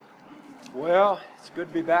Well, it's good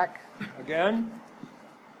to be back again.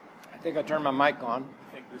 I think I turned my mic on.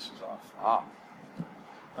 I think this is off. Ah.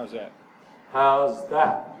 How's that? How's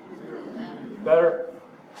that? Better?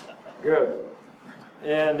 Good.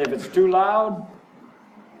 And if it's too loud,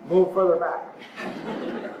 move further back.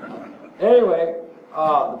 Anyway,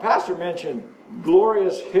 the pastor mentioned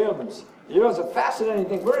glorious hymns. You know, it's a fascinating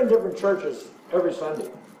thing. We're in different churches every Sunday,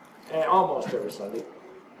 and almost every Sunday.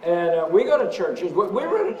 And we go to churches. We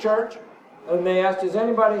were at a church, and they asked, does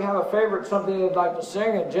anybody have a favorite, something they'd like to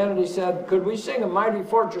sing? And Kennedy said, could we sing A Mighty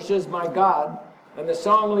Fortress Is My God? And the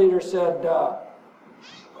song leader said,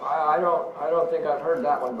 I don't think I've heard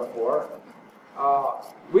that one before.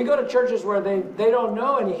 We go to churches where they don't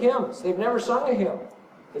know any hymns. They've never sung a hymn.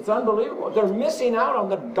 It's unbelievable. They're missing out on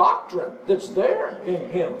the doctrine that's there in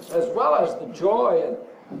hymns, as well as the joy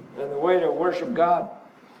and the way to worship God.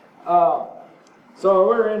 So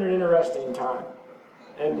we're in an interesting time.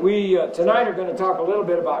 And we tonight are going to talk a little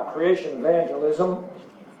bit about creation evangelism.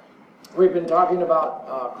 We've been talking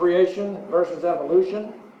about creation versus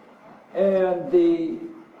evolution. And the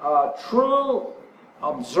true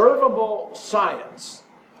observable science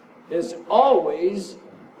is always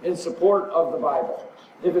in support of the Bible,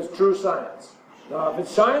 if it's true science. Now, if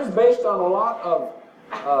it's science based on a lot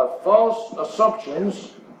of false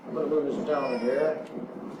assumptions, I'm going to move this down here,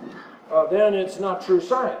 then it's not true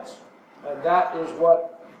science. And that is what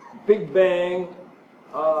Big Bang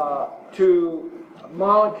to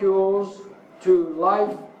molecules, to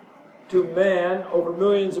life, to man over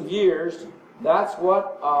millions of years, that's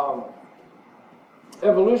what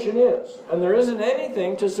evolution is. And there isn't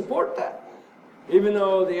anything to support that. Even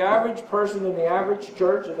though the average person in the average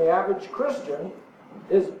church and the average Christian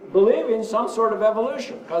is believing some sort of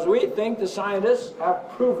evolution, because we think the scientists have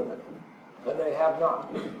proven it, and they have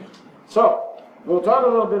not. So, we'll talk a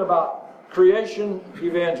little bit about creation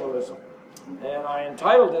evangelism. And I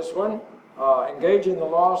entitled this one, Engaging the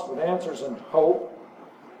Lost with Answers and Hope.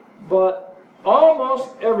 But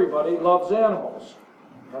almost everybody loves animals.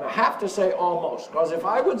 And I have to say almost, because if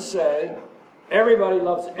I would say everybody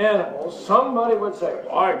loves animals, somebody would say,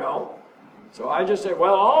 well, I don't. So I just say,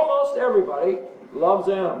 well, almost everybody loves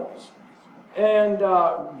animals. And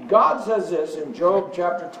God says this in Job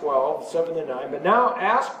chapter 12, 7 to 9, but now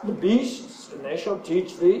ask the beasts, and they shall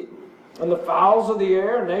teach thee, and the fowls of the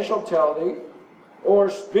air, and they shall tell thee, or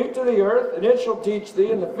speak to the earth, and it shall teach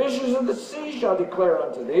thee, and the fishes of the sea shall declare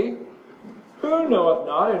unto thee. Who knoweth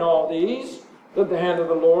not in all these that the hand of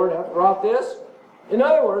the Lord hath wrought this? In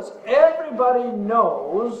other words, everybody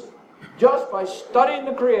knows, just by studying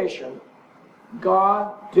the creation,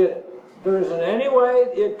 God did it. There isn't any way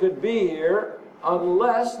it could be here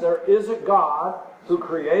unless there is a God who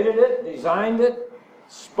created it, designed it,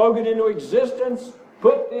 spoke it into existence,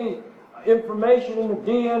 put the information in the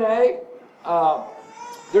DNA.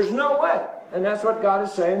 There's no way. And that's what God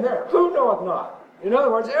is saying there. Who knoweth not? In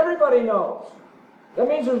other words, everybody knows. That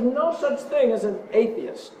means there's no such thing as an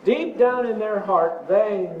atheist. Deep down in their heart,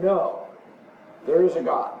 they know there is a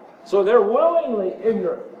God. So they're willingly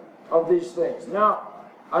ignorant of these things. Now,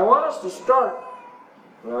 I want us to start,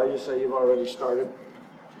 well, you say you've already started.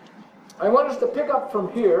 I want us to pick up from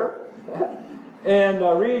here and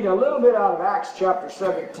read a little bit out of Acts chapter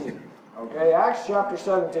 17. Okay, Acts chapter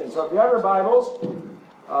 17. So if you have your Bibles,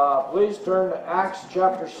 please turn to Acts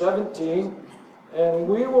chapter 17, and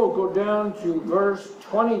we will go down to verse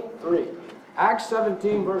 23. Acts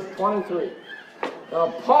 17, verse 23.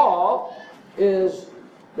 Now, Paul is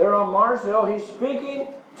there on Mars Hill. He's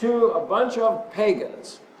speaking to a bunch of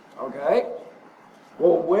pagans. Okay?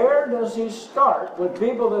 Well, where does he start with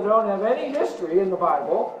people that don't have any history in the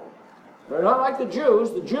Bible? They're not like the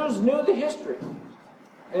Jews. The Jews knew the history.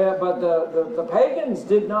 But the pagans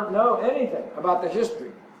did not know anything about the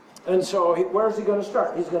history. And so where's he going to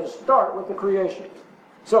start? He's going to start with the creation.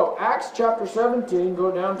 So Acts chapter 17,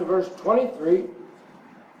 go down to verse 23.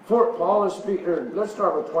 For Paul is speaking, let's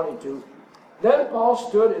start with 22. Then Paul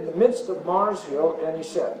stood in the midst of Mars Hill, and he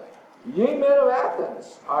said, Ye men of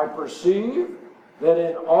Athens, I perceive that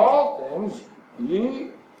in all things ye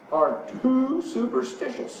are too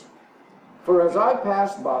superstitious. For as I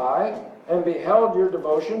passed by and beheld your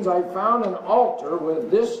devotions, I found an altar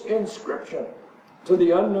with this inscription, To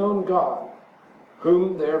the unknown God,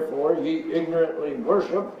 whom therefore ye ignorantly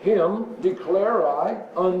worship, him declare I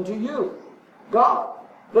unto you. God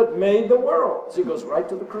that made the world. So he goes right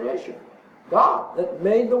to the creation. God that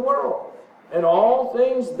made the world, and all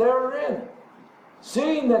things therein,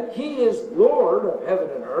 seeing that he is Lord of heaven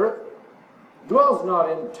and earth, dwells not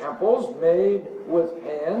in temples made with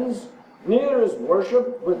hands, neither is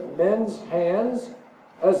worshipped with men's hands,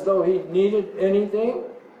 as though he needed anything,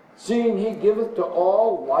 seeing he giveth to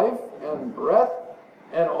all life and breath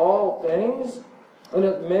and all things, and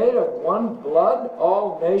hath made of one blood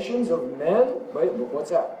all nations of men. Wait,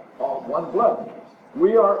 what's that? All one blood.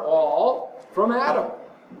 We are all from Adam,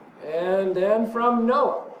 and then from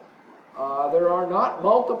Noah. There are not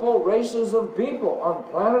multiple races of people on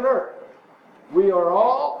planet Earth. We are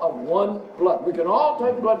all of one blood. We can all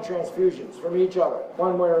take blood transfusions from each other,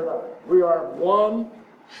 one way or another. We are one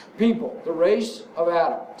people, the race of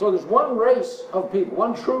Adam. So there's one race of people,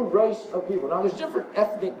 one true race of people. Now there's different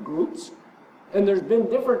ethnic groups, and there's been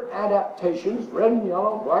different adaptations, red and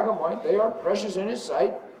yellow, black and white. They are precious in his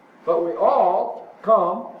sight, but we all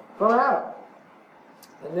come from Adam.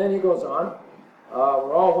 And then he goes on,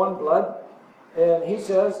 we're all one blood, and he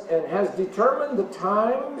says, and has determined the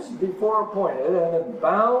times before appointed and the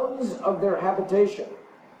bounds of their habitation.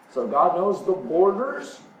 So God knows the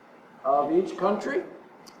borders of each country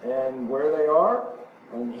and where they are,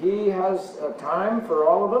 and he has a time for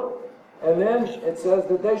all of them. And then it says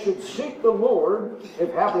that they should seek the Lord,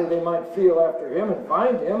 if haply they might feel after him and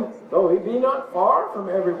find him, though he be not far from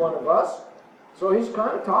every one of us. So he's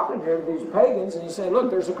kind of talking here to these pagans, and he's saying, look,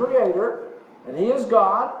 there's a creator, and he is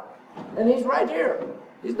God, and he's right here.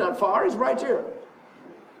 He's not far, he's right here.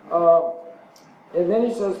 And then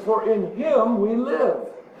he says, for in him we live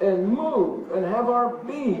and move and have our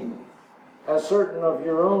being. As certain of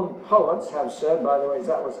your own poets have said, by the way,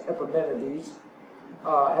 that was Epimenides,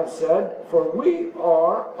 have said, for we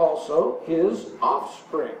are also his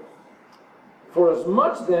offspring. For as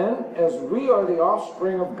much then as we are the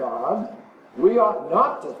offspring of God, we ought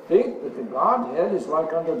not to think that the Godhead is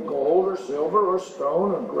like unto gold or silver or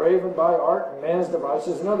stone or graven by art and man's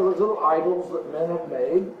devices. In other words, little idols that men have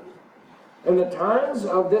made. In the times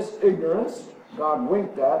of this ignorance, God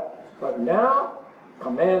winked at, but now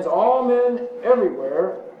commands all men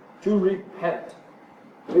everywhere to repent,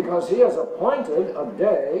 because he has appointed a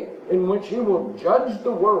day in which he will judge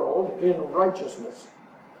the world in righteousness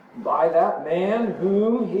by that man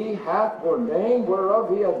whom he hath ordained, whereof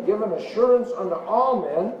he hath given assurance unto all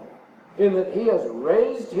men, in that he has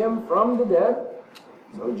raised him from the dead.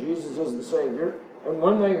 So Jesus is the Savior. And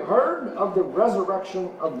when they heard of the resurrection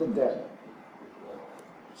of the dead,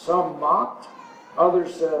 some mocked,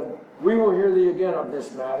 others said, we will hear thee again of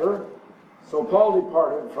this matter. So Paul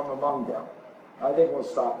departed from among them. I think we'll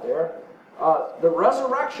stop there. The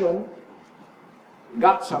resurrection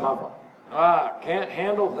got some of them. Can't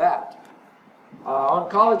handle that. On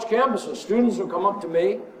college campuses, students will come up to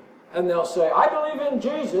me and they'll say, I believe in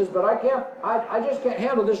Jesus, but I just can't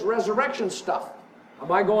handle this resurrection stuff.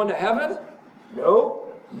 Am I going to heaven? No,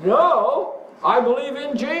 I believe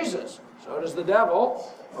in Jesus. So does the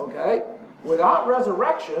devil. Okay? Without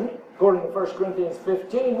resurrection, according to 1 Corinthians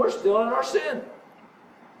 15, we're still in our sin.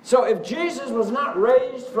 So if Jesus was not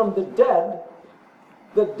raised from the dead,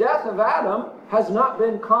 the death of Adam has not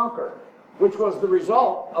been conquered, which was the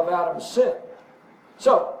result of Adam's sin.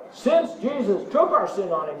 So, since Jesus took our sin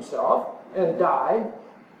on himself and died,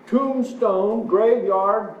 tombstone,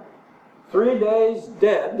 graveyard, 3 days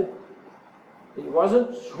dead, he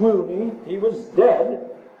wasn't swooning, he was dead,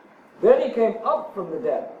 then he came up from the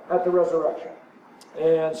dead at the resurrection.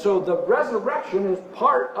 And so the resurrection is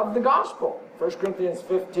part of the gospel, 1 Corinthians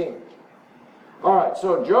 15. All right,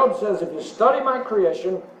 so Job says, if you study my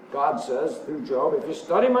creation, God says through Job, if you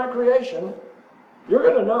study my creation, you're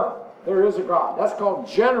going to know there is a God. That's called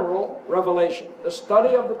general revelation, the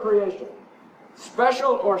study of the creation.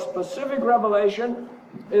 Special or specific revelation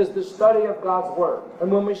is the study of God's Word.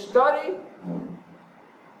 And when we study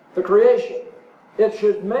the creation, it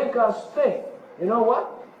should make us think, you know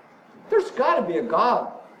what? There's got to be a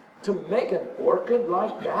God to make an orchid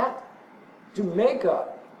like that, to make a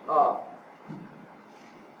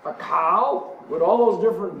cow with all those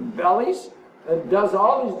different bellies and does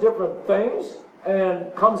all these different things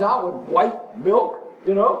and comes out with white milk,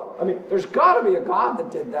 you know? I mean, there's got to be a God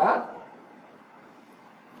that did that.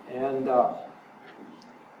 And, well,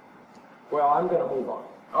 I'm going to move on.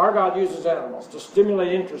 Our God uses animals to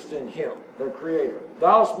stimulate interest in Him, their Creator.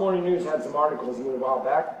 Dallas Morning News had some articles a little while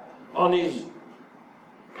back on these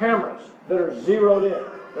cameras that are zeroed in.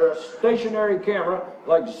 They're a stationary camera,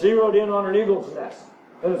 like zeroed in on an eagle's nest.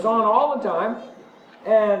 And it's on all the time.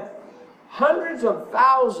 And hundreds of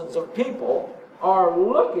thousands of people are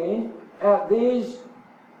looking at these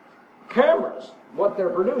cameras, what they're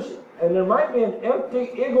producing. And there might be an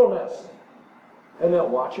empty eagle nest. And they'll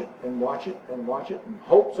watch it and watch it and watch it and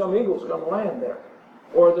hope some eagle's going to land there.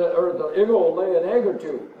 Or the eagle will lay an egg or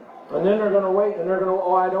two. And then they're going to wait and they're going to,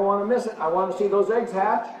 oh, I don't want to miss it. I want to see those eggs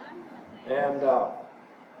hatch. And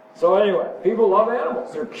So anyway, people love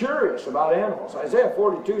animals. They're curious about animals. Isaiah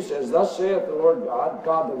 42 says, "Thus saith the Lord God,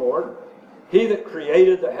 God the Lord, He that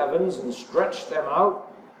created the heavens and stretched them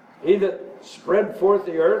out, He that spread forth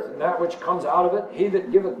the earth and that which comes out of it, He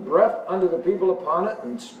that giveth breath unto the people upon it,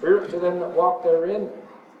 and spirit to them that walk therein.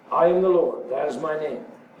 I am the Lord, that is my name.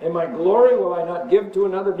 And my glory will I not give to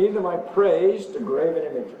another, neither my praise to graven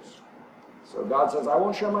images." So God says, I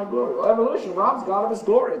won't share my glory. Well, evolution robs God of His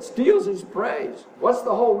glory. It steals His praise. What's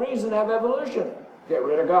the whole reason to have evolution? Get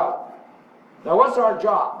rid of God. Now what's our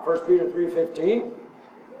job? 1 Peter 3:15.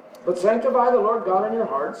 "But sanctify the Lord God in your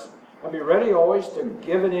hearts, and be ready always to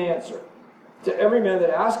give an answer to every man that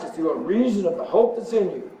asketh you a reason of the hope that's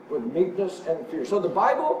in you, with meekness and fear." So the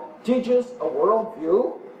Bible teaches a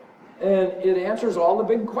worldview, and it answers all the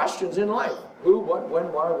big questions in life. Who, what,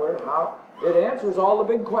 when, why, where, how. It answers all the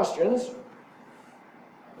big questions.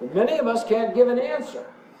 But many of us can't give an answer.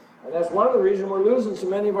 And that's one of the reasons we're losing so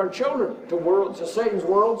many of our children to Satan's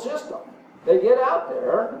world system. They get out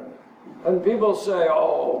there, and people say,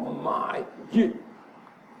 "Oh my, do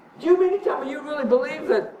you mean to tell me you really believe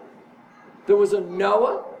that there was a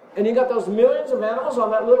Noah, and he got those millions of animals on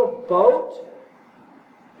that little boat,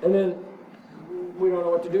 and then we don't know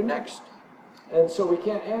what to do next?" And so we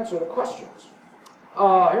can't answer the questions.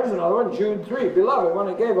 Here's another one, Jude 3. "Beloved, when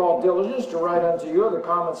I gave all diligence to write unto you of the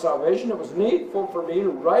common salvation, it was needful for me to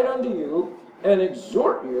write unto you and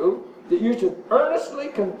exhort you that you should earnestly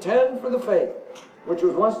contend for the faith which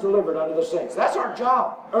was once delivered unto the saints." That's our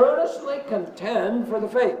job. Earnestly contend for the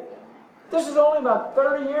faith. This is only about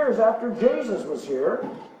 30 years after Jesus was here,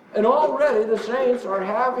 and already the saints are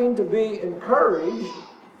having to be encouraged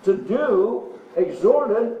to do,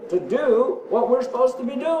 exhorted to do what we're supposed to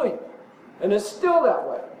be doing. And it's still that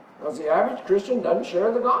way, because the average Christian doesn't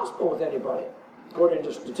share the gospel with anybody, according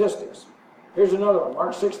to statistics. Here's another one,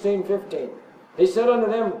 Mark 16:15. "He said unto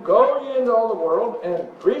them, Go ye into all the world, and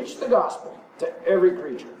preach the gospel to every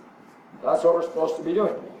creature." That's what we're supposed to be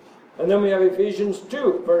doing. And then we have Ephesians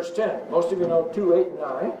 2, verse 10. Most of you know 2, 8, and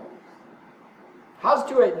 9. How's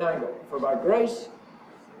 2, 8, and 9 go? "For by grace,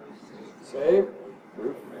 saved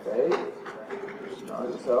through faith, not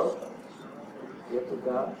yourself, gift of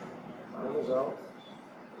God, not yourself,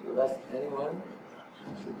 lest anyone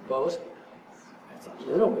should boast." That's a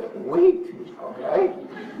little bit weak, okay?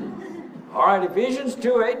 All right, Ephesians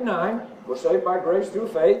 2, 8, and 9. We're saved by grace through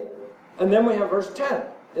faith. And then we have verse 10.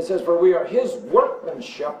 It says, "For we are His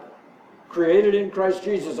workmanship, created in Christ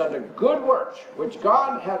Jesus unto good works, which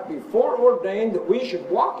God hath before ordained that we should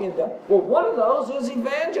walk in them." Well, one of those is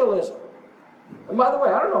evangelism. And by the way,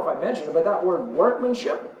 I don't know if I mentioned it, but that word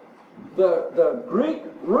workmanship, the Greek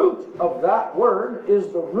root of that word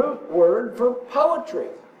is the root word for poetry.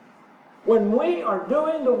 When we are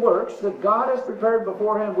doing the works that God has prepared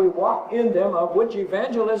beforehand, we walk in them, of which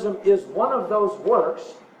evangelism is one of those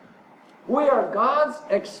works. We are God's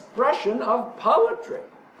expression of poetry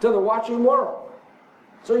to the watching world.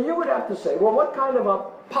 So you would have to say, well, what kind of a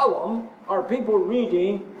poem are people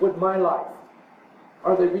reading with my life?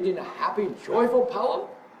 Are they reading a happy, joyful poem?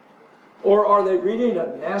 Or are they reading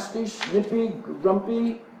a nasty, snippy,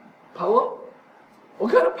 grumpy poem?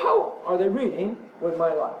 What kind of poem are they reading with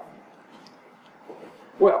my life?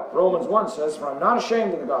 Well, Romans 1 says, "For I am not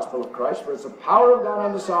ashamed of the gospel of Christ, for it's the power of God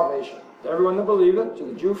unto salvation, to everyone that believeth, to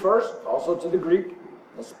the Jew first, also to the Greek."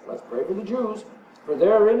 Let's pray for the Jews. "For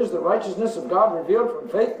therein is the righteousness of God revealed from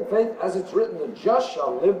faith to faith, as it's written, the just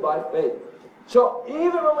shall live by faith." So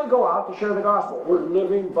even when we go out to share the gospel, we're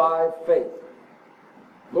living by faith.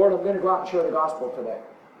 Lord, I'm going to go out and share the gospel today.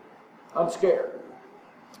 I'm scared.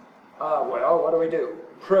 Well, what do?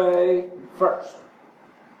 Pray first.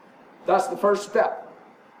 That's the first step.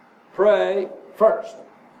 Pray first.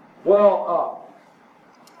 Well,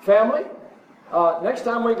 family, next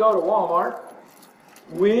time we go to Walmart,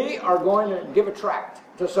 we are going to give a tract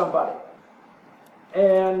to somebody.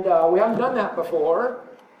 And we haven't done that before.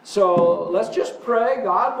 So let's just pray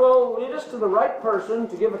God will lead us to the right person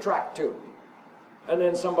to give a tract to. And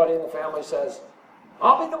then somebody in the family says,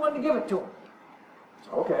 "I'll be the one to give it to him."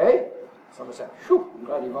 Okay. Somebody said, "Phew, I'm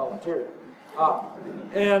glad you volunteered."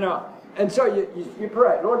 And so you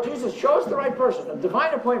pray, "Lord Jesus, show us the right person, a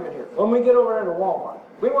divine appointment here. When we get over into Walmart,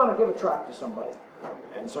 we want to give a tract to somebody."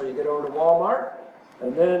 And so you get over to Walmart,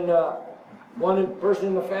 and then one person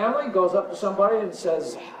in the family goes up to somebody and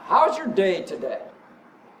says, "How's your day today?"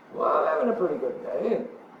 "Well, I'm having a pretty good day."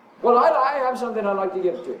 "Well, I have something I'd like to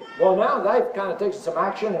give to you." Well, now that kind of takes some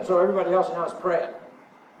action, and so everybody else now is praying.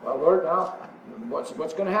 "Well, Lord, now what's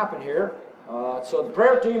going to happen here?" So the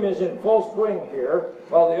prayer team is in full swing here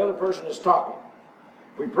while the other person is talking.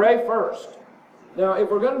 We pray first. Now,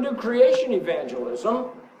 if we're going to do creation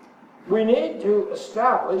evangelism, we need to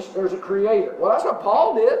establish there's a creator. Well, that's what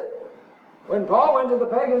Paul did. When Paul went to the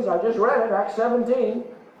pagans, I just read it, Acts 17,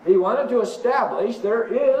 he wanted to establish there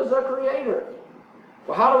is a creator.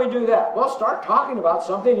 Well, how do we do that? Well, start talking about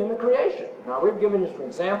something in the creation. Now, we've given you some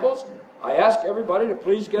examples. I ask everybody to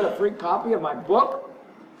please get a free copy of my book.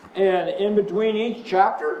 And in between each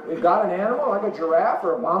chapter, we've got an animal like a giraffe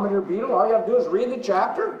or a bombardier beetle. All you have to do is read the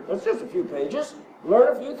chapter. It's just a few pages.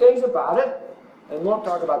 Learn a few things about it. And we'll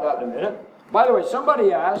talk about that in a minute. By the way,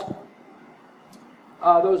 somebody asked,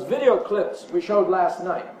 those video clips we showed last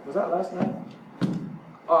night. Was that last night?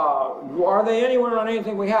 Are they anywhere on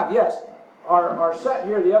anything we have? Yes. Our set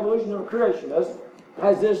here, The Evolution of a Creationist,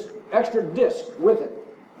 has this extra disc with it.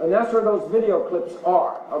 And that's where those video clips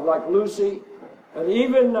are, of like Lucy, and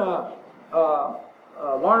even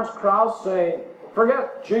Lawrence Krauss saying,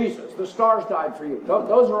 forget Jesus, the stars died for you.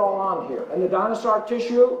 Those are all on here. And the dinosaur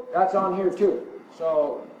tissue, that's on here too.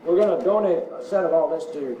 So we're going to donate a set of all this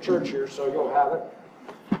to your church here, so you'll have it.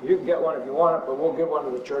 You can get one if you want it, but we'll give one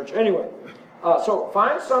to the church. Anyway, so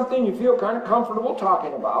find something you feel kind of comfortable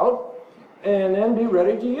talking about, and then be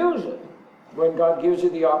ready to use it when God gives you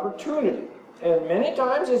the opportunity. And many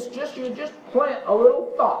times it's just, you just plant a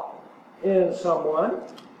little thought in someone,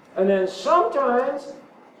 and then sometimes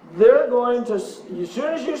they're going to, as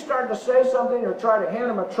soon as you start to say something or try to hand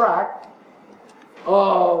them a tract,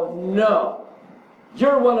 oh no,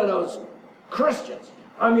 you're one of those Christians.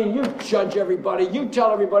 I mean, you judge everybody, you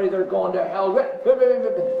tell everybody they're going to hell,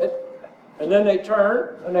 and then they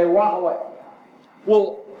turn and they walk away.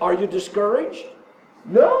 Well, are you discouraged?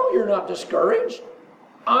 No, you're not discouraged.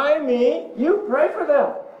 I mean, you pray for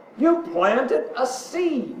them. You planted a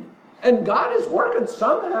seed. And God is working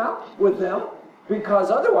somehow with them, because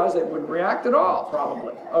otherwise they wouldn't react at all,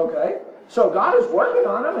 probably. Okay? So God is working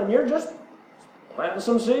on them, and you're just planting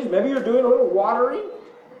some seeds. Maybe you're doing a little watering,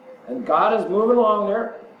 and God is moving along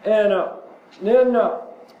there. And then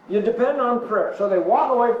you depend on prayer. So they walk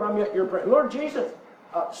away from you, you're praying, Lord Jesus,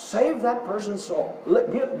 save that person's soul.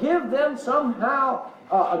 Give them somehow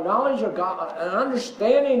a knowledge of God, an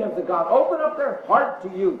understanding of the God. Open up their heart to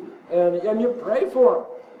you, and you pray for them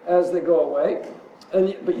as they go away.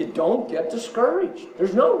 But you don't get discouraged.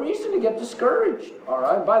 There's no reason to get discouraged. All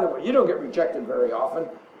right. By the way, you don't get rejected very often.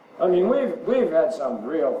 I mean, we've had some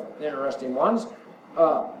real interesting ones,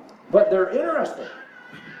 but they're interesting.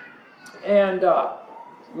 And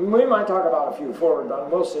we might talk about a few forward on.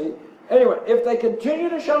 We'll see. Anyway, if they continue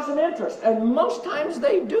to show some interest, and most times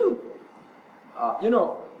they do.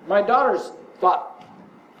 My daughter's thought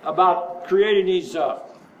about creating these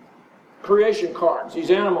creation cards, these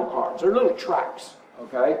animal cards. They're little tracts,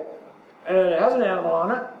 okay? And it has an animal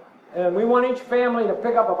on it, and we want each family to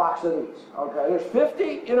pick up a box of these, okay? There's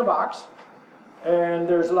 50 in a box, and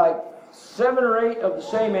there's like 7 or 8 of the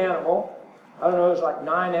same animal. I don't know, there's like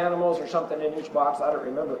 9 animals or something in each box, I don't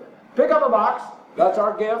remember. Pick up a box, that's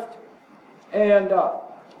our gift. And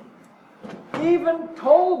even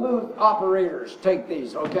toll booth operators take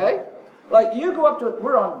these, okay? Like you go up to,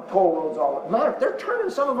 we're on toll roads all the time. They're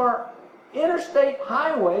turning some of our interstate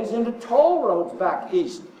highways into toll roads back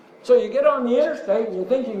east. So you get on the interstate and you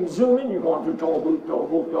think you can zoom in, you're going through toll booth, toll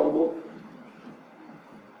booth, toll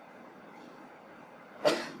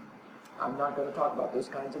booth. I'm not going to talk about those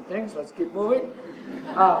kinds of things. Let's keep moving.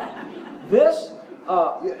 A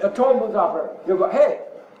toll booth operator, you'll go, hey,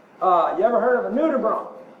 you ever heard of a nudibranch?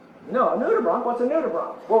 No, a nudibranch? What's a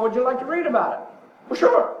nudibranch? Well, would you like to read about it? Well,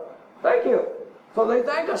 sure. Thank you. So they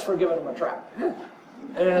thank us for giving them a tract.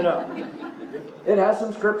 And it has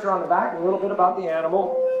some scripture on the back, and a little bit about the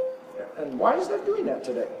animal. And why is that doing that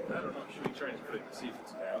today? I don't know. Should we transfer it to see if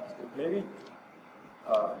it's out? Maybe.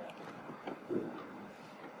 Let's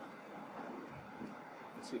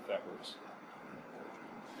see if that works.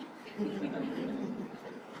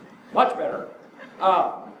 Much better.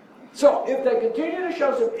 So if they continue to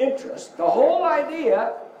show some interest, the whole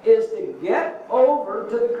idea is to get over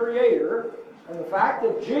to the Creator, and the fact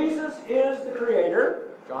that Jesus is the Creator,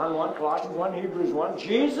 John 1, Colossians 1, Hebrews 1,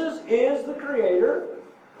 Jesus is the Creator.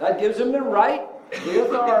 That gives him the right, the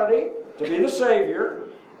authority to be the Savior.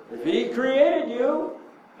 If he created you,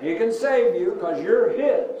 he can save you because you're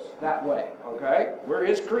his that way, okay? We're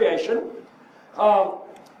his creation.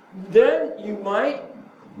 Then you might,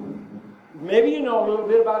 maybe you know a little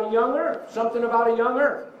bit about a young earth, something about a young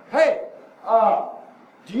earth. Hey,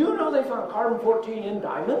 do you know they found carbon-14 in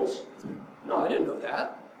diamonds? No, I didn't know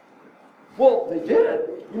that. Well, they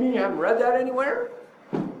did. You mean you haven't read that anywhere?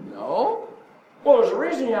 No. Well, there's a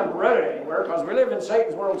reason you haven't read it anywhere, because we live in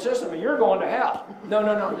Satan's world system and you're going to hell. No,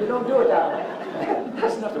 you don't do it that way.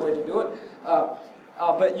 That's not the way to do it.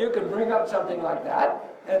 But you can bring up something like that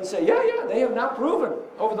and say, yeah, they have now proven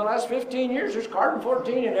over the last 15 years there's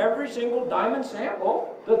carbon-14 in every single diamond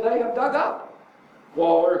sample that they have dug up.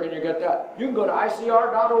 Well, where can you get that? You can go to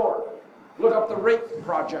ICR.org. Look up the RATE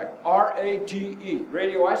project, R-A-T-E,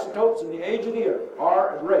 radioisotopes in the age of the earth,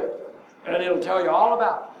 R and rate. And it'll tell you all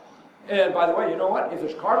about it. And by the way, you know what? If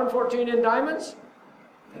there's carbon-14 in diamonds,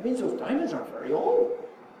 that means those diamonds aren't very old.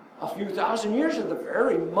 A few thousand years at the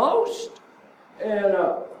very most. And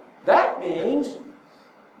that means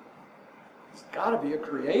it's got to be a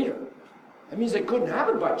creator. That means it couldn't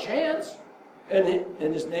happen by chance. And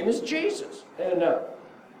his name is Jesus. And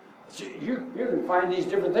you can find these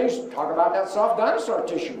different things. Talk about that soft dinosaur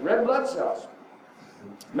tissue, red blood cells.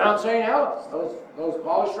 Mount St. Helens, those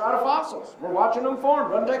polystrata fossils. We're watching them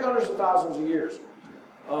form. Doesn't take hundreds of thousands of years.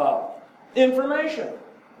 Information.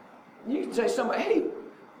 You can say to somebody, hey,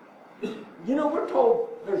 you know, we're told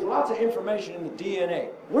there's lots of information in the DNA.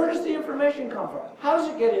 Where does the information come from? How does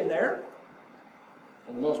it get in there?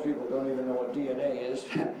 And most people don't even know what DNA is,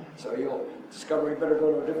 so you'll discover you better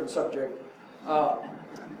go to a different subject.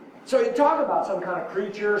 So you talk about some kind of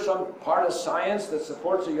creature, some part of science that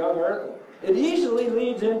supports a young earth. It easily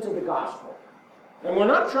leads into the gospel. And we're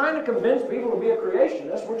not trying to convince people to be a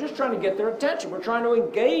creationist. We're just trying to get their attention. We're trying to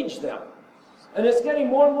engage them. And it's getting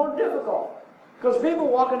more and more difficult. Because people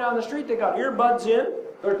walking down the street, they got earbuds in,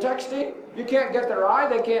 they're texting, you can't get their eye,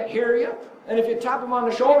 they can't hear you. And if you tap them on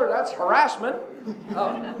the shoulder, that's harassment.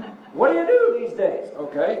 What do you do these days?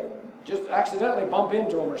 Okay, just accidentally bump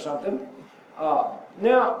into them or something.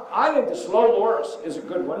 Now, I think the slow loris is a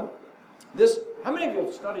good one. How many of you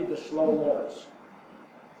have studied the slow loris?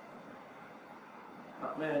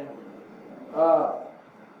 Oh, man.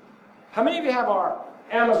 How many of you have our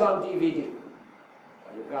Amazon DVD?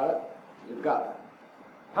 You've got it? You've got it.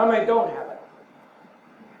 How many don't have it?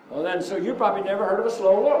 Well then, so you probably never heard of a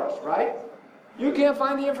slow loris, right? You can't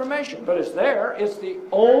find the information, but it's there. It's the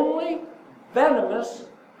only venomous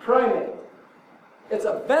primate. It's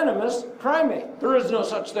a venomous primate. There is no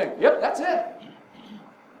such thing. Yep, that's it.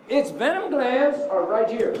 Its venom glands are right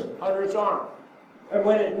here, under its arm. And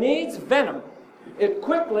when it needs venom, it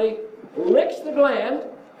quickly licks the gland,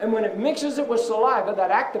 and when it mixes it with saliva,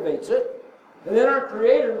 that activates it. And then our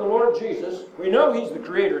Creator, the Lord Jesus, we know He's the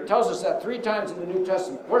Creator. It tells us that 3 times in the New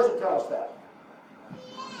Testament. Where does it tell us that?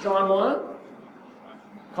 John 1?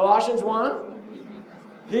 Colossians 1?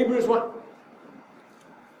 Hebrews 1?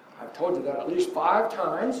 I've told you that at least 5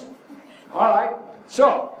 times. All right.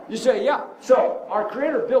 So, you say, yeah. So, our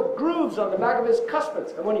Creator built grooves on the back of His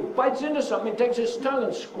cuspids. And when He bites into something, He takes His tongue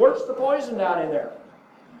and squirts the poison down in there.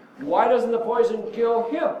 Why doesn't the poison kill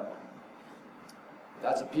Him?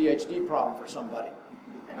 That's a PhD problem for somebody.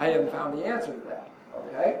 I haven't found the answer to that.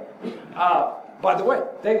 Okay? By the way,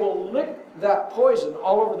 they will lick that poison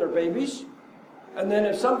all over their babies, and then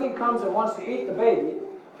if something comes and wants to eat the baby,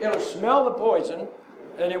 it'll smell the poison,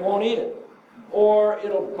 and it won't eat it. Or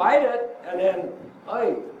it'll bite it, and then,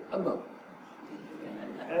 and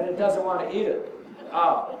it doesn't want to eat it.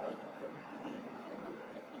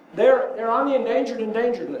 They're on the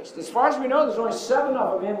endangered list. As far as we know, there's only 7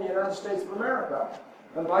 of them in the United States of America.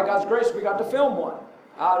 And by God's grace, we got to film one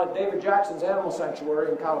out at David Jackson's Animal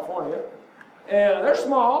Sanctuary in California. And they're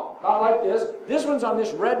small, about like this. This one's on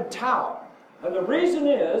this red towel. And the reason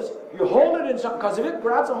is, you hold it in something, because if it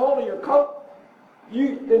grabs a hold of your coat,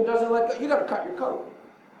 it doesn't let go. You got to cut your coat.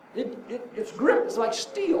 Its grip is like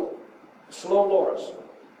steel. Slow loris.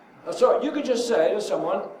 So you could just say to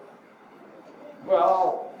someone, well,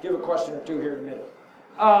 I'll give a question or two here in a minute.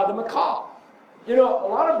 The macaw. You know, a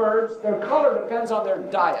lot of birds, their color depends on their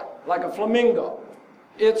diet, like a flamingo.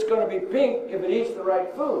 It's going to be pink if it eats the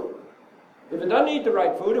right food. If it doesn't eat the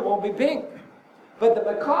right food, it won't be pink. But the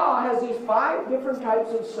macaw has these 5 different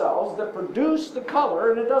types of cells that produce the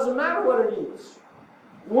color, and it doesn't matter what it eats.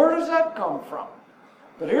 Where does that come from?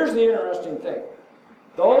 But here's the interesting thing.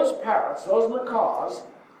 Those parrots, those macaws,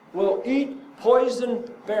 will eat poison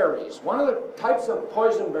berries. One of the types of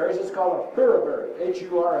poison berries is called a hura berry,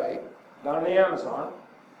 H-U-R-A, down in the Amazon.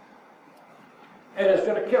 And it's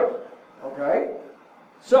going to kill it. Okay?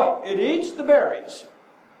 So, it eats the berries,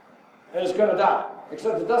 and it's going to die.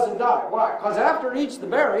 Except it doesn't die. Why? Because after it eats the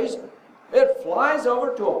berries, it flies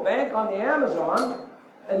over to a bank on the Amazon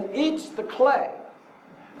and eats the clay.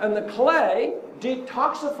 And the clay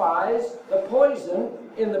detoxifies the poison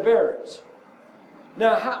in the berries.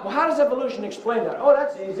 Now, how does evolution explain that? Oh,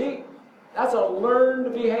 that's easy. That's a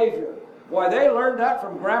learned behavior. Why, they learned that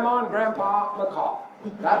from Grandma and Grandpa Macaw.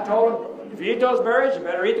 God told them, if you eat those berries, you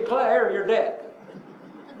better eat the clay or you're dead.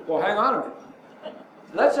 Well, hang on a minute.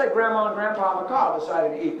 Let's say Grandma and Grandpa Macaw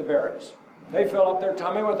decided to eat the berries. They fill up their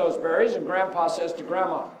tummy with those berries, and Grandpa says to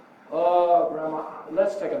Grandma, "Oh, Grandma,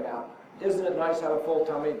 let's take a nap. Isn't it nice to have a full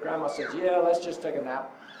tummy?" Grandma says, "Yeah, let's just take a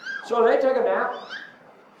nap." So they take a nap.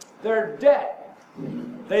 They're dead.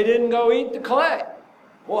 They didn't go eat the clay.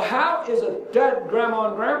 Well, how is a dead Grandma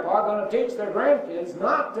and Grandpa going to teach their grandkids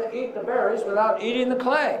not to eat the berries without eating the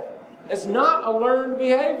clay? It's not a learned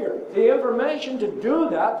behavior. The information to do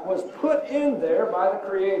that was put in there by the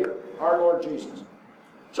Creator, our Lord Jesus.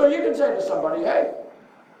 So you can say to somebody, "Hey,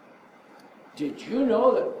 did you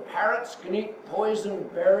know that parrots can eat poison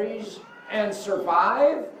berries and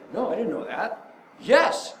survive?" "No, I didn't know that."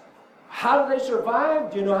 "Yes." "How do they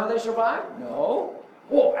survive? Do you know how they survive?" "No."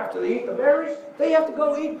 "Well, after they eat the berries, they have to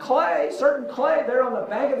go eat clay, certain clay there on the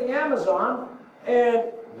bank of the Amazon,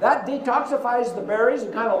 and that detoxifies the berries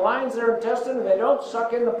and kind of lines their intestine, and they don't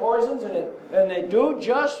suck in the poisons, and they do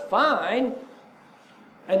just fine."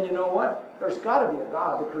 And you know what? There's got to be a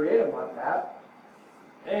God that created them like that.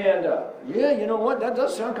 And yeah, you know what? That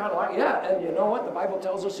does sound kind of like, yeah. And you know what? The Bible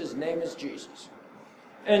tells us His name is Jesus.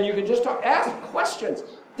 And you can just ask questions.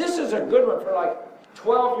 This is a good one for like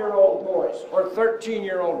 12-year-old boys or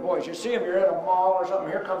 13-year-old boys. You see them, you're at a mall or something.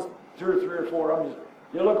 Here comes 2 or 3 or 4 of them.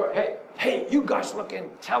 You look, hey, you guys look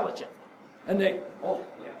intelligent. And they, "Oh,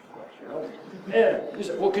 yeah, of course, you know." And you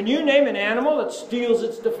say, "Well, can you name an animal that steals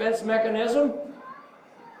its defense mechanism?"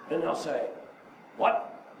 And they'll say,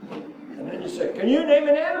 "What?" And then you say, "Can you name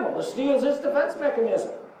an animal that steals its defense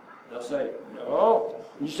mechanism?" They'll say, "No."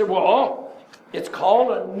 And you say, "Well, it's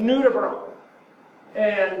called a nudibranch."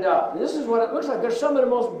 And this is what it looks like. They're some of the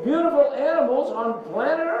most beautiful animals on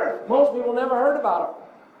planet Earth. Most people never heard about them.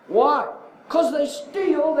 Why? Because they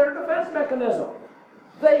steal their defense mechanism.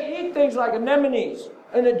 They eat things like anemones,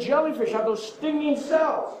 and the jellyfish have those stinging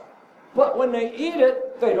cells. But when they eat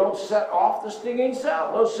it, they don't set off the stinging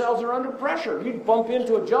cell. Those cells are under pressure. You bump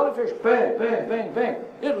into a jellyfish, bang, bang, bang, bang.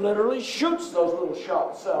 It literally shoots those little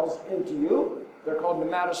cells into you. They're called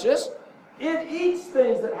nematocysts. It eats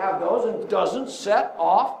things that have those and doesn't set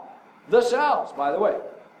off the cells. By the way,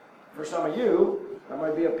 for some of you, that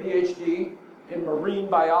might be a PhD in marine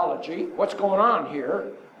biology. What's going on here?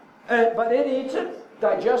 But it eats it,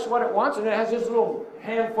 digests what it wants, and it has this little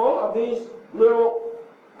handful of these little,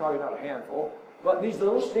 probably not a handful, but these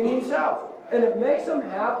little stinging cells. And it makes them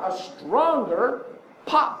have a stronger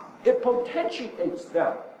pop. It potentiates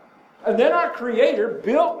them. And then our Creator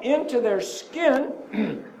built into their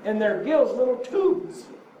skin and their gills little tubes.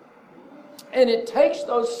 And it takes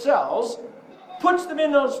those cells, puts them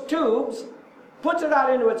in those tubes, puts it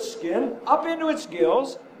out into its skin, up into its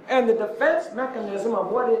gills, and the defense mechanism of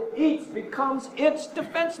what it eats becomes its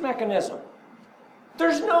defense mechanism.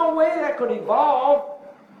 There's no way that could evolve.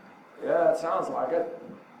 Yeah, it sounds like it.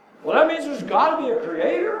 Well, that means there's got to be a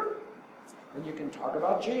Creator. And you can talk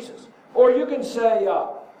about Jesus. Or you can say,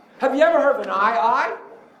 have you ever heard of an eye-eye?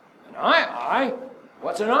 An eye-eye?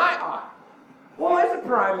 What's an eye-eye? Well, it's a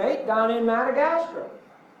primate down in Madagascar.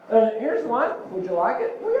 And here's one. Would you like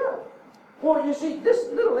it? Well, yeah. Well, you see, this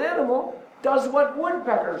little animal does what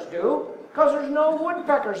woodpeckers do, because there's no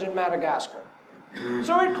woodpeckers in Madagascar.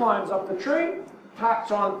 So it climbs up the tree,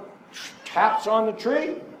 taps on the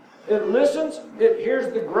tree, it listens, it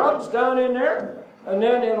hears the grubs down in there, and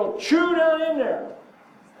then it'll chew down in there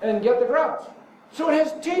and get the grubs. So it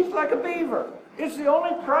has teeth like a beaver. It's the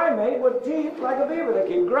only primate with teeth like a beaver. They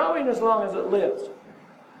keep growing as long as it lives.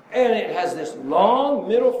 And it has this long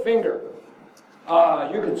middle finger.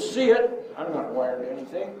 You can see it. I'm not wired to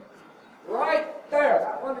anything. Right there.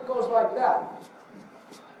 That one that goes like that.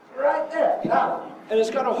 Right there. That one. And it's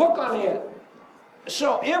got a hook on the end.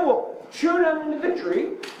 So it will chew down into the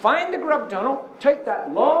tree, find the grub tunnel, take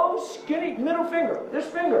that long, skinny middle finger. This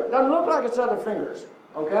finger doesn't look like its other fingers.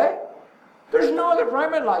 Okay? There's no other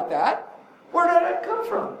primate like that. Where did that come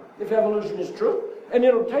from, if evolution is true? And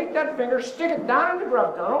it'll take that finger, stick it down in the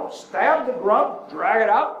grub tunnel, stab the grub, drag it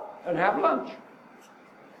out, and have lunch.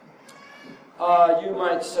 You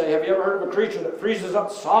might say, have you ever heard of a creature that freezes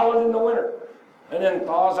up solid in the winter and then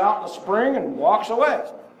thaws out in the spring and walks away?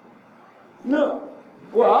 No.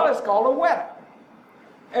 Well, it's called a weta.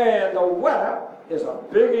 And a weta is a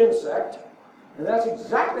big insect, and that's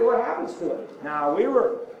exactly what happens to it. Now, we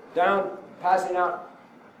were down passing out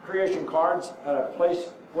creation cards at a place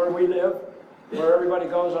where we live, where everybody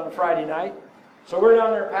goes on a Friday night. So we're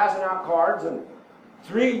down there passing out cards, and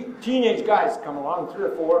 3 teenage guys come along, 3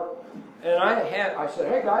 or 4, and I said,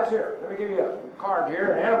 hey guys, here, let me give you a card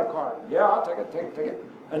here, an animal card. Yeah, I'll take it.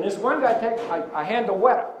 And this one guy I hand the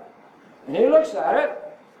weta, and he looks at it,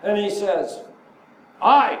 and he says,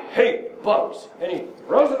 I hate bugs. And he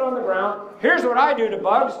throws it on the ground. Here's what I do to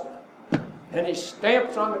bugs. And he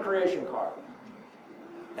stamps on the creation card.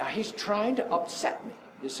 Now he's trying to upset me,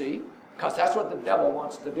 you see, because that's what the devil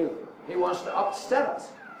wants to do. He wants to upset us.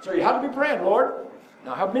 So you have to be praying, Lord,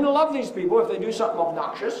 now help me to love these people if they do something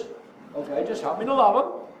obnoxious. Okay, just help me to love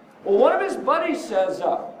them. Well, one of his buddies says,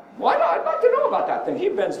 well, I'd like to know about that thing. He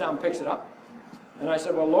bends down and picks it up. And I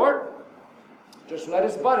said, well, Lord, just let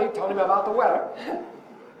his buddy tell him about the weather,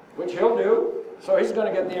 which he'll do. So he's going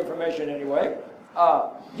to get the information anyway.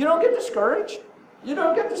 You don't get discouraged. You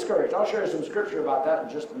don't get discouraged. I'll share some scripture about that in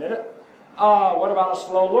just a minute. What about a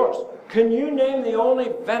slow loris? Can you name the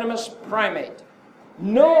only venomous primate?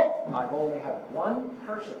 No. I've only had one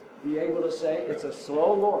person be able to say it's a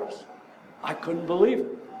slow loris. I couldn't believe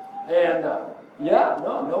it. And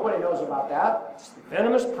nobody knows about that. It's the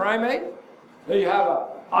venomous primate. Then you have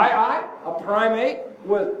a primate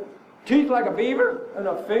with teeth like a beaver and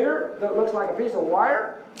a finger that looks like a piece of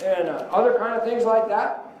wire and other kind of things like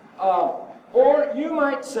that. Or you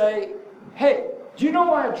might say, hey, do you know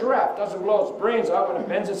why a giraffe doesn't blow its brains out when it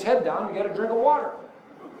bends its head down to get a drink of water?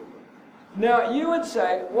 Now, you would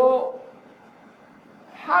say, well,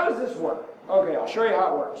 how does this work? Okay, I'll show you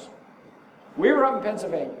how it works. We were up in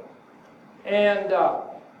Pennsylvania, and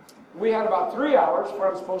we had about 3 hours before I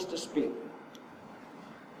was supposed to speak.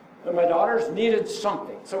 And my daughters needed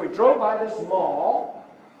something. So we drove by this mall,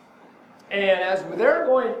 and as they're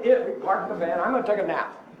going in, we parked the van, I'm going to take a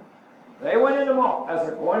nap. They went in the mall. As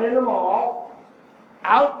they're going in the mall,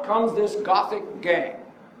 out comes this Gothic gang,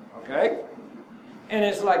 okay? And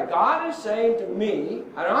it's like God is saying to me,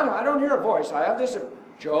 I don't hear a voice. I have this,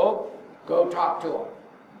 Job, go talk to him.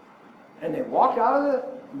 And they walked out of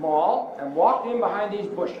the mall and walked in behind these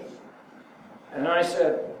bushes. And I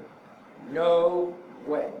said, no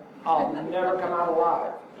way. I'll never come out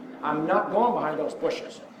alive. I'm not going behind those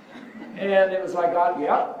bushes. And it was like, God,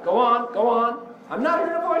 yep, go on. I'm not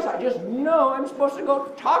hearing a voice. I just know I'm supposed to go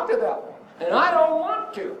talk to them. And I don't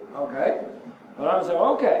want to, okay? But I was like,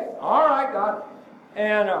 okay, all right, God.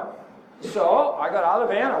 And so I got out of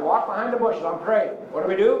the van. I walked behind the bushes. I'm praying. What do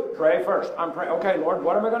we do? Pray first. I'm praying. Okay, Lord,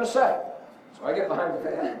 what am I going to say? So I get behind the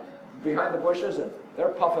van, behind the bushes, and they're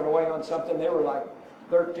puffing away on something. They were like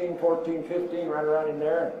 13, 14, 15, right around in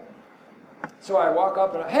there. So I walk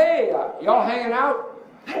up and, hey, y'all hanging out?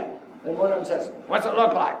 And one of them says, what's it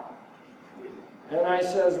look like? And I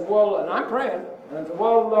says, well, and I'm praying. And I said,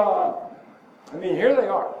 well, here they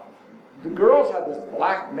are. The girls had this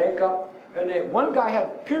black makeup, and one guy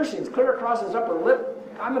had piercings clear across his upper lip.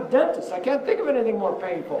 I'm a dentist. I can't think of anything more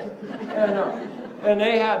painful. And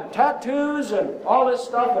they had tattoos and all this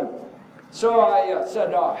stuff. And so I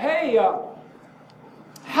said, hey,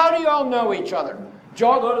 how do you all know each other? Did you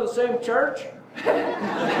all go to the same church?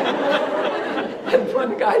 And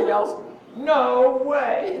one guy yells, no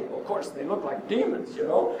way. Of course, they look like demons, you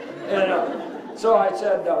know. And so I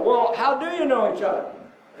said, well, how do you know each other?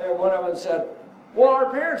 And one of them said, well, our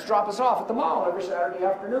parents drop us off at the mall every Saturday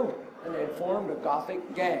afternoon. And they had formed a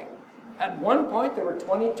Gothic gang. At one point, there were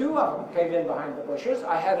 22 of them came in behind the bushes.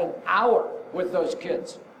 I had an hour with those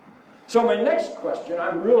kids. So my next question,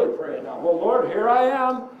 I'm really praying now. Well, Lord, here I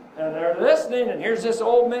am. And they're listening, and here's this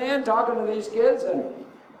old man talking to these kids, and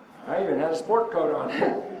I even had a sport coat on.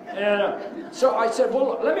 And so I said,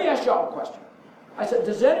 well, let me ask y'all a question. I said,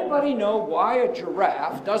 does anybody know why a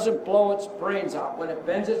giraffe doesn't blow its brains out when it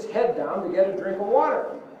bends its head down to get a drink of water?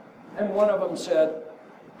 And one of them said,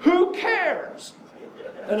 who cares?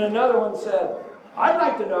 And another one said, I'd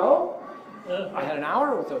like to know. I had an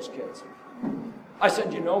hour with those kids. I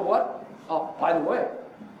said, you know what? Oh, by the way,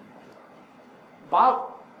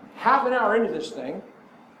 about half an hour into this thing,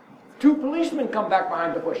 2 policemen come back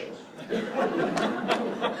behind the bushes.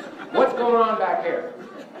 What's going on back here?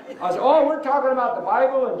 I said, oh, we're talking about the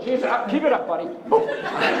Bible and Jesus. Keep it up, buddy.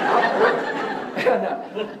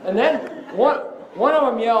 And then one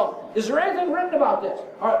of them yelled, is there anything written about this?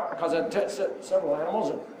 Because I tested several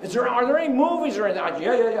animals. Are there any movies or anything? I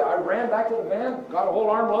said, yeah. I ran back to the van, got a whole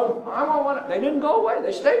armload. I want one. They didn't go away.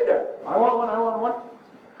 They stayed there. I want one.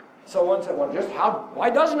 So one said, well, why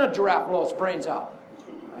doesn't a giraffe blow its brains out?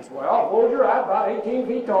 I said, well, a bull giraffe about 18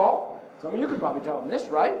 feet tall. Some of you could probably tell them this,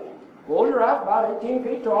 right? Bull giraffe about 18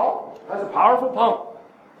 feet tall, has a powerful pump.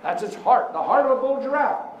 That's its heart. The heart of a bull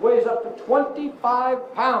giraffe weighs up to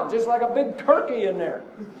 25 pounds. It's like a big turkey in there.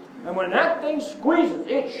 And when that thing squeezes,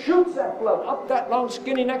 it shoots that blood up that long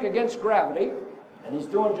skinny neck against gravity, and he's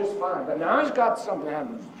doing just fine. But now he's got something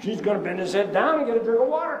happening. He's going to bend his head down and get a drink of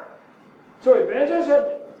water. So he bends his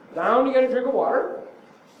head down to get a drink of water,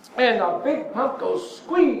 and the big pump goes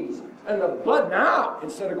squeeze, and the blood now,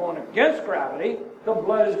 instead of going against gravity, the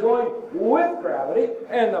blood is going with gravity,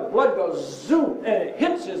 and the blood goes zoom, and it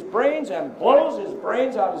hits his brains and blows his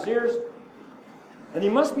brains out his ears. And he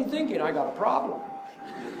must be thinking, I got a problem.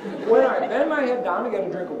 When I bend my head down to get a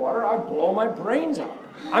drink of water, I blow my brains out.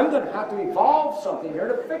 I'm going to have to evolve something here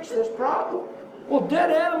to fix this problem. Well, dead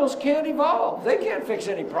animals can't evolve. They can't fix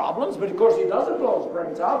any problems, but of course he doesn't blow his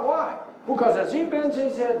brains out. Why? Because as he bends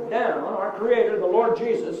his head down, our Creator, the Lord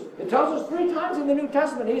Jesus, it tells us 3 times in the New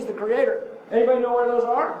Testament he's the Creator. Anybody know where those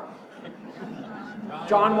are?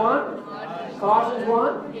 John 1? Colossians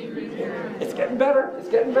 1? It's getting better. It's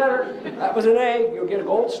getting better. That was an A. You'll get a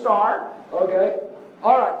gold star. Okay.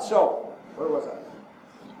 All right, so, where was I?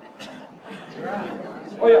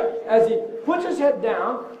 Oh yeah, as he puts his head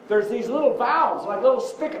down, there's these little valves, like little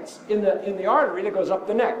spigots in the artery that goes up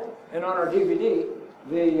the neck. And on our DVD,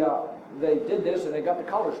 they did this and they got the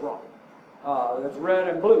colors wrong. It's red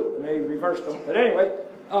and blue, and they reversed them. But anyway,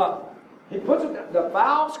 he puts it, the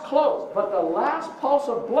valves closed, but the last pulse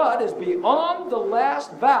of blood is beyond the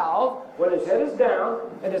last valve when his head is down,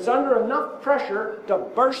 and it's under enough pressure to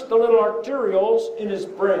burst the little arterioles in his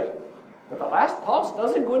brain. But the last pulse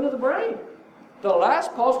doesn't go into the brain. The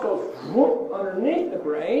last pulse goes whoop, underneath the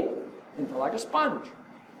brain into like a sponge.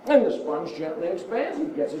 And the sponge gently expands. He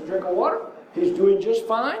gets his drink of water. He's doing just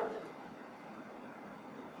fine.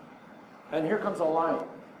 And here comes a lion.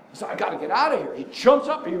 He said, I got to get out of here. He jumps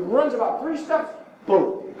up. He runs about 3 steps.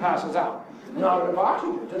 Boom. He passes out. Not enough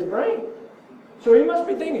oxygen to the brain. So he must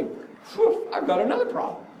be thinking, phew, I've got another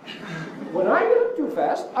problem. When I get up too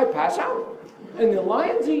fast, I pass out. And the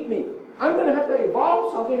lions eat me. I'm going to have to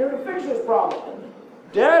evolve something here to fix this problem.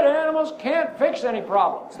 Dead animals can't fix any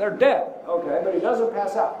problems. They're dead. Okay, but he doesn't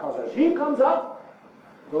pass out. Because as he comes up,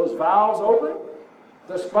 those valves open.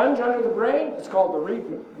 The sponge under the brain, it's called the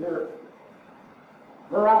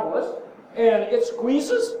mirabilis, and it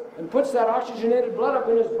squeezes and puts that oxygenated blood up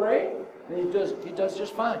in his brain, and he does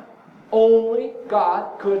just fine. Only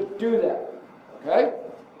God could do that. Okay?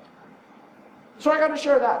 So I got to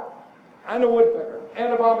share that, and a woodpecker,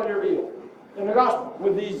 and a bombardier beetle, in the gospel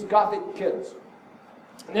with these Gothic kids.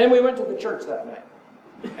 And then we went to the church that night,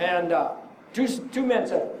 and two men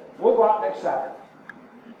said, we'll go out next Saturday.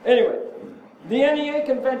 Anyway, the NEA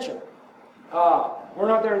convention. We're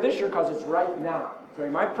not there this year because it's right now. So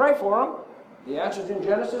you might pray for them. The Answers in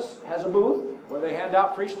Genesis has a booth where they hand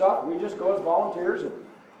out free stuff. We just go as volunteers.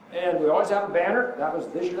 And we always have a banner. That was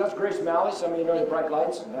this year. That's Grace Malley. Some of you know the Bright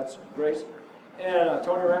Lights, and that's Grace. And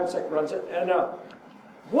Tony Ramsek runs it. And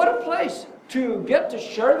what a place to get to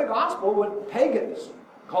share the gospel with pagans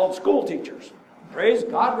called school teachers. Praise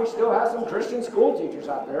God, we still have some Christian school teachers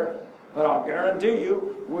out there. But I'll guarantee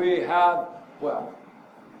you, we have, well,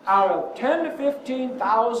 out of 10 to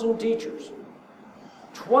 15,000 teachers,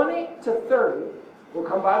 20 to 30 will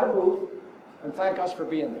come by the booth and thank us for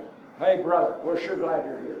being there. Hey, brother, we're sure glad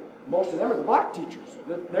you're here. Most of them are the black teachers.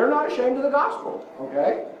 They're not ashamed of the gospel,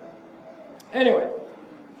 okay? Anyway,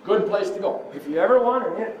 good place to go. If you ever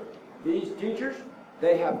want to, these teachers,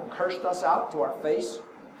 they have cursed us out to our face.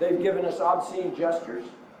 They've given us obscene gestures.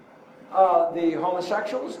 The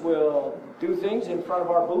homosexuals will do things in front of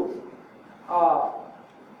our booth.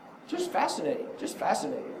 Just fascinating, just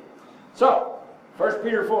fascinating. So, 1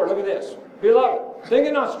 Peter 4, look at this. Beloved, think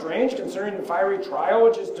it not strange concerning the fiery trial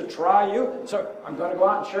which is to try you. So, I'm going to go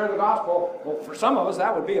out and share the gospel. Well, for some of us,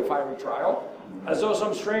 that would be a fiery trial. As though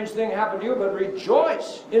some strange thing happened to you, but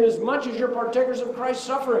rejoice inasmuch as you're partakers of Christ's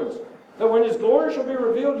sufferings, that when his glory shall be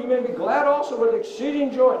revealed, you may be glad also with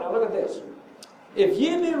exceeding joy. Now look at this. If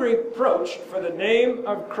ye be reproached for the name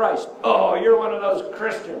of Christ, oh, you're one of those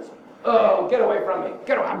Christians. Oh, get away from me.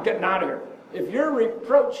 Get away. I'm getting out of here. If you're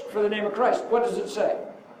reproached for the name of Christ, what does it say?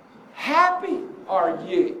 Happy are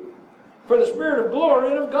ye, for the Spirit of glory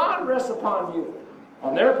and of God rests upon you.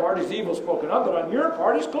 On their part is evil spoken of, but on your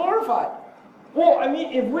part is glorified. Well, I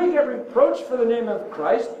mean, if we get reproached for the name of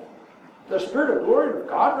Christ, the Spirit of glory and of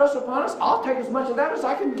God rests upon us, I'll take as much of that as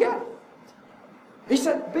I can get. He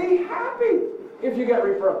said, be happy if you get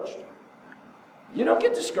reproached. You don't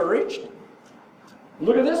get discouraged.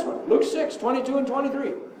 Look at this one. Luke 6, 22 and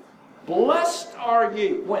 23. Blessed are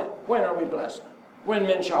ye. When? When are we blessed? When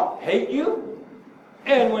men shall hate you,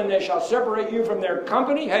 and when they shall separate you from their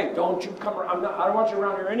company. Hey, don't you come around. I don't want you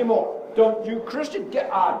around here anymore. Don't you, Christian, get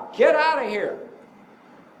out of here.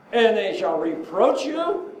 And they shall reproach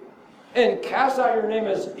you and cast out your name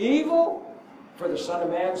as evil for the Son of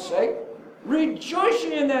Man's sake. Rejoice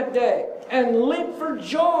ye in that day and leap for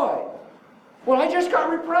joy. Well, I just got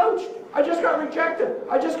reproached. I just got rejected.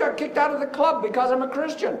 I just got kicked out of the club because I'm a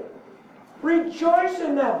Christian. Rejoice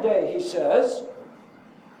in that day, he says,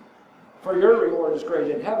 for your reward is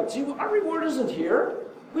great in heaven. See, our reward isn't here.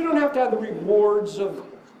 We don't have to have the rewards of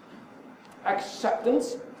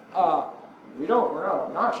acceptance. We don't. We're not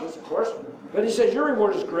obnoxious, of course. But he says, your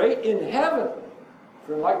reward is great in heaven.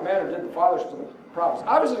 For in like manner did the fathers to the prophets.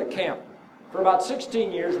 I was at a camp for about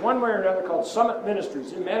 16 years, one way or another, called Summit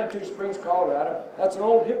Ministries in Manitou Springs, Colorado. That's an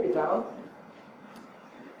old hippie town.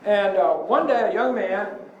 And one day a young man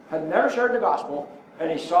had never shared the gospel,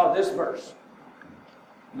 and he saw this verse.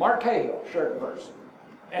 Mark Cahill shared the verse.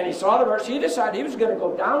 And he saw the verse. He decided he was going to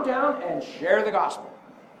go downtown and share the gospel.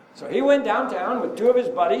 So he went downtown with two of his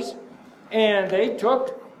buddies, and they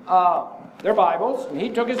took their Bibles, and he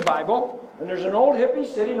took his Bible, and there's an old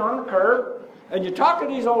hippie sitting on the curb, and you talk to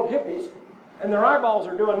these old hippies, and their eyeballs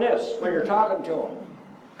are doing this when you're talking to them,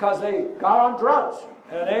 because they got on drugs,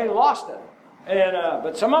 and they lost it. And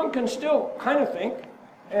but some of them can still kind of think.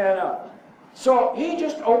 And so he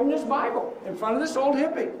just opened his Bible in front of this old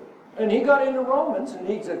hippie, and he got into Romans, and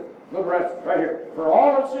he said, look right here. For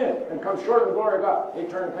all have sinned and come short of the glory of God. He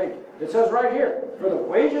turned the page. It says right here, for the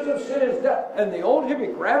wages of sin is death. And the old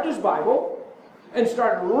hippie grabbed his Bible and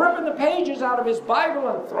started ripping the pages out of his Bible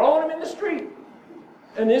and throwing them in the street.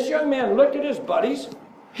 And this young man looked at his buddies.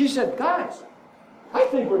 He said, guys, I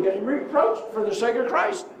think we're getting reproached for the sake of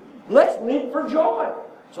Christ. Let's leap for joy.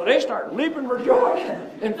 So they start leaping for joy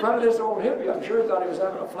in front of this old hippie. I'm sure he thought he was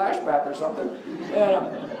having a flashback or something. And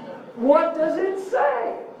what does it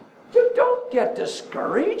say? You don't get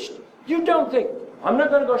discouraged. You don't think, I'm not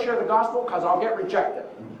going to go share the gospel because I'll get rejected.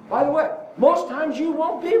 By the way, most times you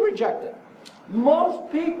won't be rejected. Most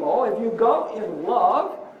people, if you go in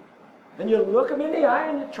love, and you look them in the eye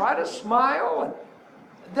and you try to smile,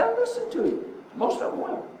 and they'll listen to you. Most of them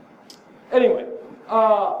will. Anyway,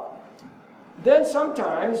 then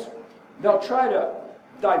sometimes they'll try to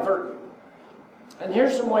divert you. And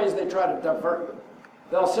here's some ways they try to divert you.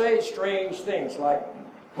 They'll say strange things like,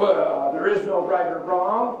 well, there is no right or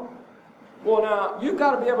wrong. Well, now, you've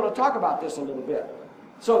got to be able to talk about this a little bit.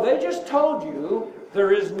 So they just told you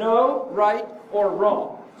there is no right or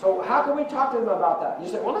wrong. So how can we talk to them about that? You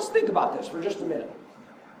say, well, let's think about this for just a minute.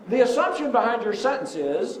 The assumption behind your sentence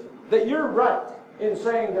is that you're right in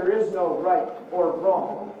saying there is no right or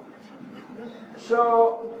wrong.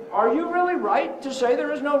 So are you really right to say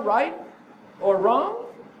there is no right or wrong?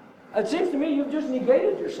 It seems to me you've just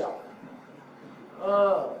negated yourself.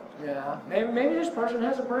 Yeah, maybe this person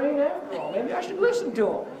has a brain after all. Maybe I should listen to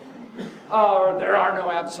him. Or there are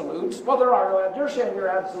no absolutes. Well, there are no absolutes. You're saying you're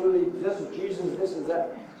absolutely, this is Jesus, this is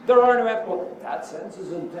that. There are no absolutes. Well, that sentence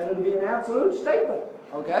is intended to be an absolute statement.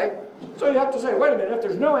 Okay? So you have to say, wait a minute, if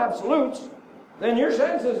there's no absolutes, then your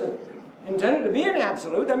sentence isn't intended to be an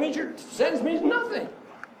absolute. That means your sentence means nothing.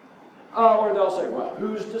 Or they'll say, well,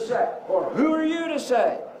 who's to say? Or who are you to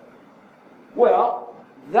say? Well,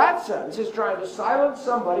 that sentence is trying to silence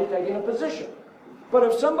somebody taking a position. But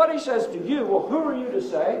if somebody says to you, well, who are you to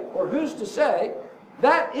say, or who's to say,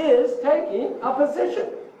 that is taking a position.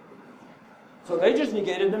 So they just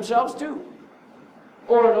negated themselves too.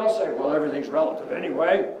 Or they'll say, well, everything's relative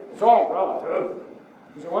anyway. It's all relative.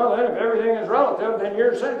 You say, well, then if everything is relative, then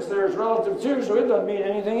your sentence there is relative too, so it doesn't mean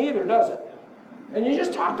anything either, does it? And you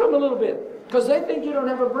just talk to them a little bit, because they think you don't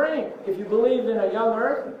have a brain. If you believe in a young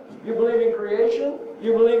earth, you believe in creation,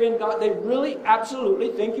 you believe in God, they really absolutely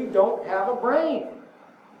think you don't have a brain.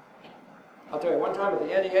 I'll tell you, one time at the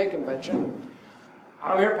NEA convention,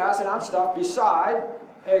 I'm here passing out stuff beside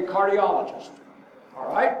a cardiologist.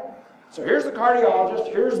 All right? So here's the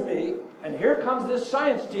cardiologist, here's me, and here comes this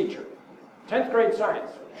science teacher, 10th grade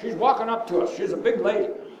science. She's walking up to us. She's a big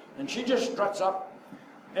lady. And she just struts up,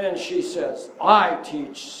 and she says, I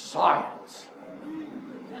teach science.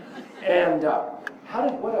 And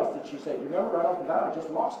what else did she say? You remember right off the bat? I just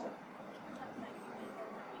lost it.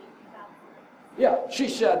 Yeah, she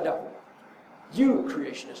said, you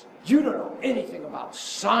creationists, you don't know anything about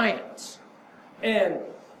science. And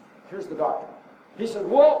here's the doctor. He said,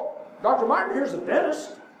 well, Dr. Martin, here's the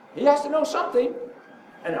dentist. He has to know something.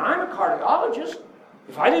 And I'm a cardiologist.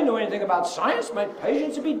 If I didn't know anything about science, my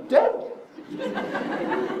patients would be dead.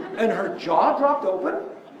 And her jaw dropped open.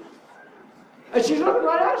 And she's looking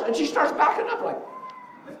right at us. And she starts backing up like,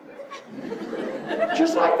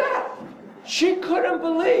 just like that. She couldn't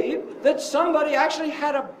believe that somebody actually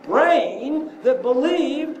had a brain that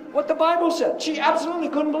believed what the Bible said. She absolutely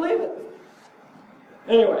couldn't believe it.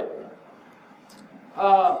 Anyway,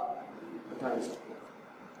 what time is it?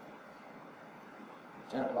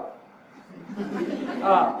 10 o'clock.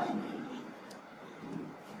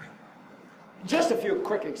 Just a few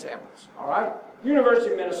quick examples, all right?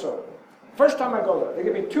 University of Minnesota. First time I go there, they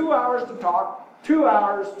give me 2 hours to talk, 2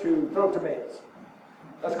 hours to throw tomatoes.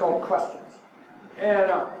 That's called questions.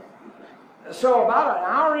 And so about an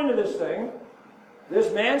hour into this thing,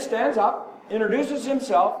 this man stands up, introduces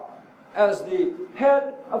himself, as the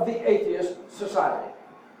head of the Atheist Society.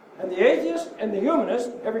 And the atheists and the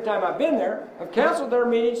humanists, every time I've been there, have canceled their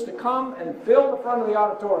meetings to come and fill the front of the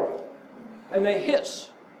auditorium. And they hiss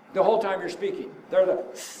the whole time you're speaking. They're the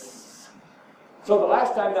So the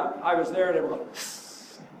last time that I was there, they were going,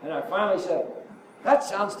 and I finally said, that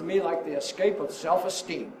sounds to me like the escape of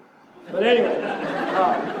self-esteem. But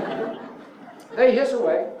anyway, they hiss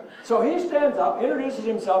away. So he stands up, introduces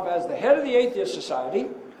himself as the head of the Atheist Society,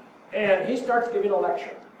 and he starts giving a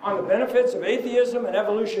lecture on the benefits of atheism and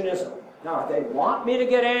evolutionism. Now, they want me to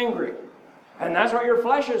get angry. And that's what your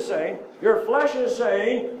flesh is saying. Your flesh is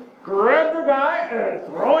saying, grab the guy and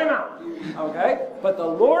throw him out. Okay? But the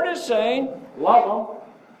Lord is saying, love him.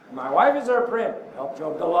 My wife is there praying. Help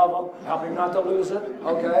Job to love him. Help him not to lose it.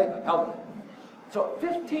 Okay? Help him. So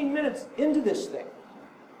 15 minutes into this thing,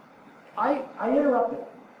 I interrupted him.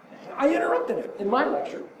 I interrupted him in my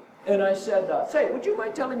lecture. And I said, say, would you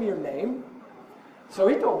mind telling me your name? So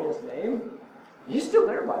he told me his name. He's still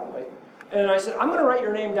there, by the way. And I said, I'm going to write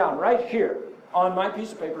your name down right here on my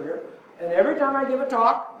piece of paper here. And every time I give a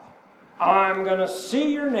talk, I'm going to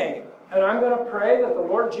see your name. And I'm going to pray that the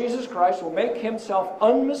Lord Jesus Christ will make himself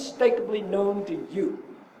unmistakably known to you.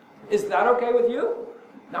 Is that okay with you?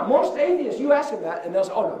 Now, most atheists, you ask them that, and they'll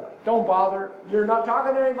say, oh, no, don't bother. You're not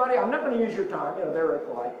talking to anybody. I'm not going to use your time. You know, they're very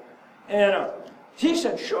polite. And he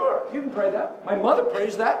said, sure, you can pray that. My mother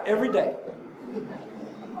prays that every day.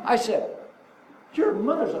 I said, your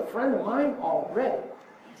mother's a friend of mine already.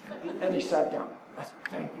 And he sat down. I said,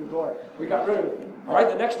 thank you, Lord. We got rid of it. All right,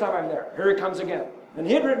 the next time I'm there, here he comes again. And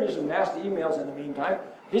he had written me some nasty emails in the meantime.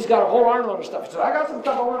 He's got a whole armload of stuff. He said, I got some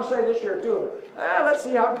stuff I want to say this year, too. Let's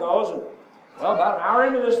see how it goes. And, well, about an hour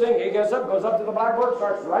into this thing, he gets up, goes up to the blackboard,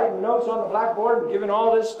 starts writing notes on the blackboard and giving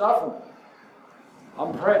all this stuff. And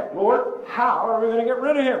I'm praying, Lord, how are we going to get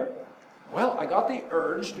rid of him? Well, I got the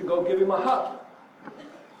urge to go give him a hug.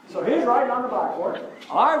 So he's writing on the blackboard.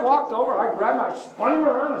 I walked over, I grabbed him, I spun him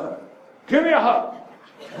around and said, give me a hug.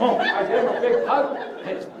 Oh, I gave him a big hug.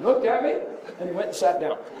 He looked at me, and he went and sat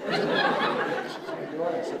down. Thank you,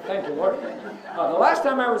 Lord. I said, thank you, Lord. The last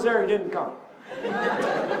time I was there, he didn't come.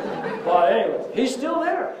 But anyway, he's still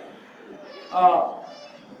there.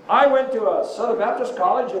 I went to a Southern Baptist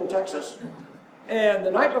college in Texas, and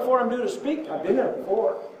the night before I'm due to speak, I've been there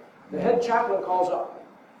before, the head chaplain calls up.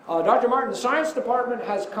 Dr. Martin, the science department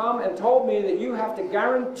has come and told me that you have to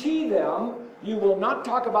guarantee them you will not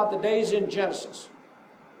talk about the days in Genesis.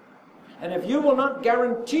 And if you will not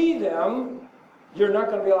guarantee them, you're not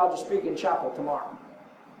going to be allowed to speak in chapel tomorrow.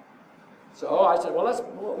 So I said, well,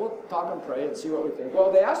 we'll talk and pray and see what we think.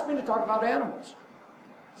 Well, they asked me to talk about animals.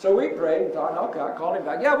 So we prayed and thought, okay, I called him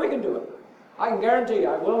back. Yeah, we can do it. I can guarantee you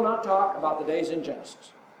I will not talk about the days in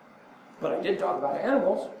Genesis. But I did talk about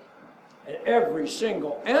animals. And every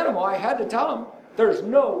single animal, I had to tell them, there's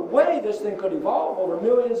no way this thing could evolve over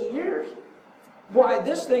millions of years. Why,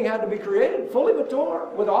 this thing had to be created fully mature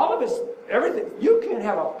with all of its everything. You can't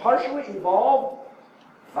have a partially evolved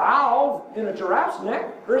valve in a giraffe's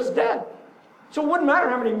neck or it's dead. So it wouldn't matter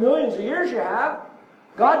how many millions of years you have.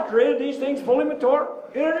 God created these things fully mature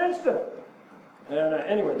in an instant. And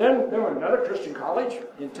anyway, then there was another Christian college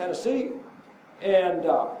in Tennessee, and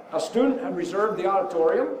a student had reserved the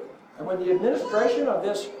auditorium. And when the administration of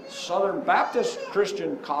this Southern Baptist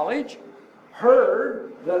Christian college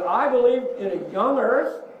heard that I believed in a young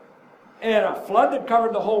earth and a flood that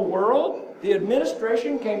covered the whole world, the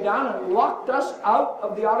administration came down and locked us out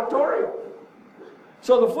of the auditorium.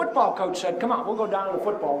 So the football coach said, come on, we'll go down to the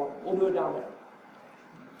football. We'll do it down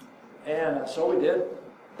there. And so we did.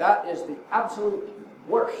 That is the absolute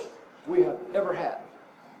worst we have ever had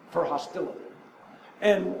for hostility.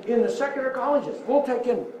 And in the secular colleges, we'll take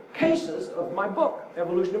in cases of my book,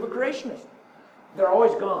 Evolution of a Creationist. They're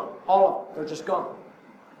always gone. All of them. They're just gone.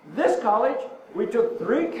 This college, we took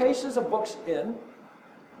 3 cases of books in.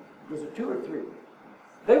 Was it 2 or 3?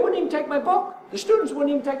 They wouldn't even take my book. The students wouldn't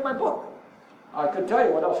even take my book. I could tell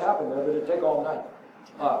you what else happened there, but it'd take all night.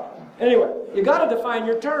 Anyway, you got to define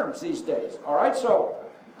your terms these days. All right, so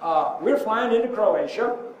we're flying into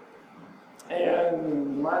Croatia,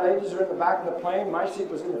 and my ladies are in the back of the plane. My seat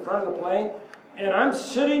was in the front of the plane. And I'm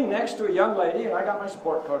sitting next to a young lady, and I got my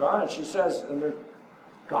sport coat on, and she says,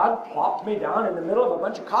 God plopped me down in the middle of a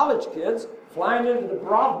bunch of college kids flying into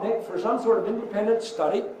Dubrovnik for some sort of independent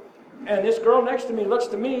study. And this girl next to me looks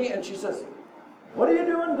to me, and she says, what are you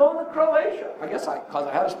doing going to Croatia? I guess because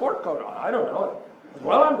I had a sport coat on. I don't know.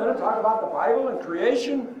 Well, I'm going to talk about the Bible and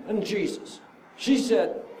creation and Jesus. She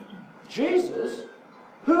said, Jesus?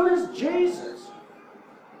 Who is Jesus?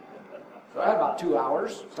 So I had about 2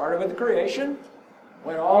 hours. Started with the creation,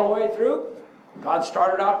 went all the way through, God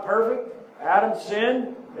started out perfect. Adam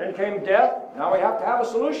sinned. Then came death. Now we have to have a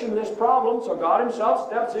solution to this problem. So God himself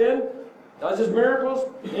steps in, does his miracles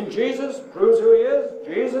in Jesus, proves who he is.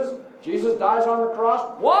 Jesus dies on the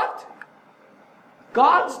cross. What?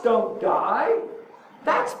 Gods don't die.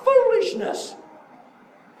 That's foolishness.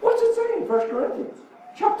 What's it saying in 1 Corinthians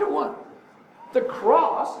chapter 1? The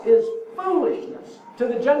cross is foolishness to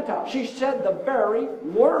the Gentiles. She said the very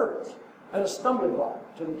words, and a stumbling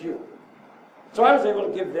block to the Jew. So I was able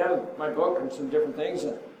to give them my book and some different things.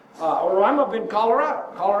 Or I'm up in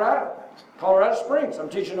Colorado Springs. I'm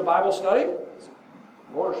teaching a Bible study.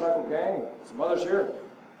 Motorcycle gang, some others here.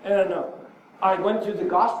 And I went through the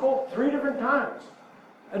gospel 3 different times.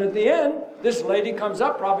 And at the end, this lady comes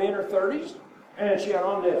up, probably in her 30s, and she had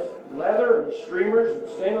on this leather and streamers and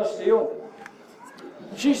stainless steel.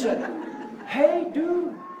 She said, "Hey,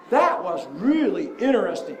 dude, that was really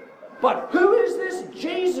interesting. But who is this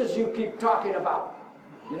Jesus you keep talking about?"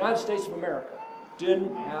 United States of America.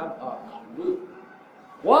 Didn't have a clue.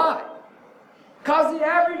 Why? Because the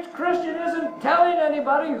average Christian isn't telling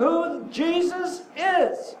anybody who Jesus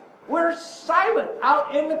is. We're silent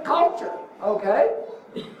out in the culture, okay?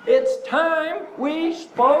 It's time we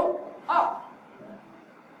spoke up.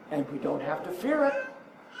 And we don't have to fear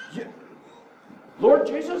it. Lord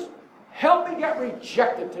Jesus, help me get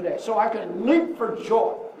rejected today so I can leap for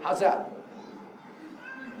joy. How's that?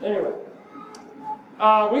 Anyway,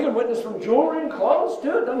 we can witness from jewelry and clothes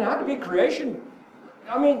too. It doesn't have to be creation.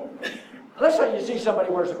 I mean, let's say you see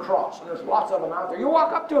somebody wears a cross, and there's lots of them out there. You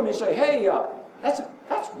walk up to them and you say, "Hey,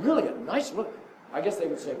 that's really a nice look." I guess they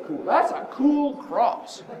would say cool. That's a cool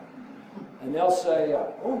cross. And they'll say,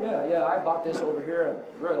 "Oh yeah, I bought this over here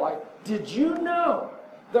and really like it." Did you know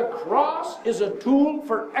the cross is a tool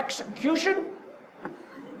for execution?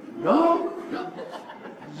 No.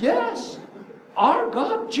 Yes. Our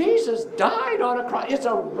God Jesus died on a cross. It's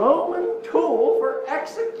a Roman tool for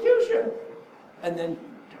execution. And then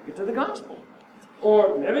take it to the gospel.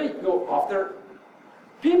 Or maybe go off there.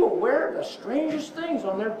 People wear the strangest things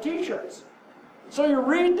on their t-shirts. So you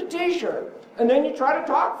read the t-shirt, and then you try to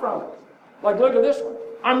talk from it. Like, look at this one.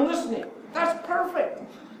 "I'm listening." That's perfect.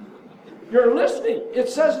 You're listening. It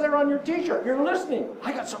says there on your t-shirt, you're listening.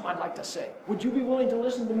 "I got something I'd like to say. Would you be willing to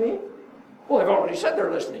listen to me?" Well, they've already said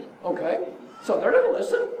they're listening. Okay. So they're going to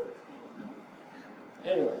listen.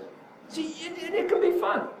 Anyway. See, it can be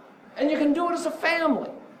fun. And you can do it as a family.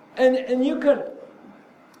 And you can,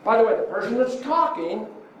 by the way, the person that's talking,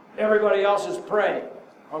 everybody else is praying.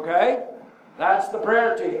 Okay? That's the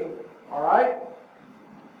prayer team. All right?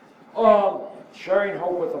 Sharing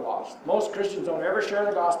hope with the lost. Most Christians don't ever share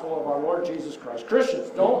the gospel of our Lord Jesus Christ. Christians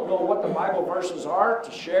don't know what the Bible verses are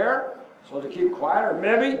to share, so to keep quiet. Or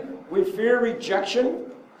maybe we fear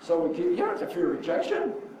rejection, so we keep... You don't have to fear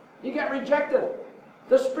rejection. You get rejected.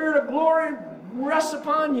 The Spirit of glory rests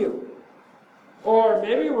upon you. Or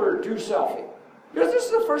maybe we're too selfish. Because this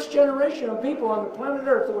is the first generation of people on the planet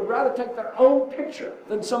Earth that would rather take their own picture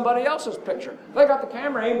than somebody else's picture. They got the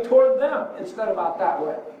camera aimed toward them instead of out that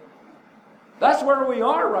way. That's where we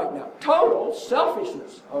are right now. Total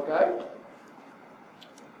selfishness, okay?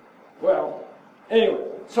 Well, anyway,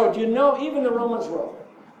 so do you know even the Romans wrote,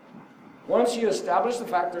 once you establish the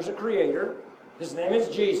fact there's a creator, his name is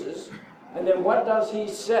Jesus, and then what does he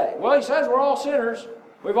say? Well, he says we're all sinners.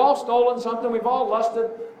 We've all stolen something. We've all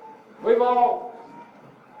lusted. We've all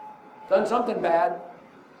done something bad.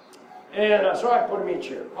 And so I put them each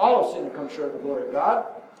here. All have sinned and come short of the glory of God.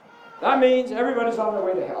 That means everybody's on their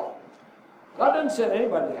way to hell. God doesn't send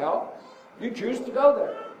anybody to hell. You choose to go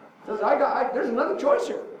there. Says, there's another choice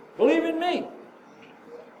here. Believe in me.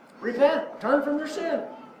 Repent. Turn from your sin.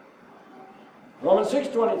 Romans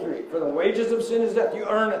 6:23. For the wages of sin is death. You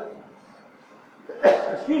earn it.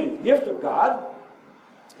 Excuse me. The gift of God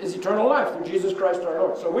is eternal life through Jesus Christ our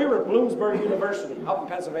Lord. So we were at Bloomsburg University up in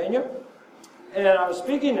Pennsylvania. And I was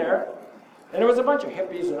speaking there. And there was a bunch of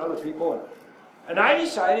hippies and other people. And I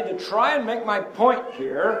decided to try and make my point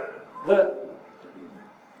here that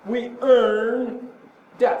we earn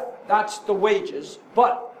death. That's the wages.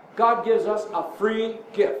 But God gives us a free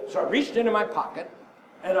gift. So I reached into my pocket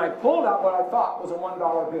and I pulled out what I thought was a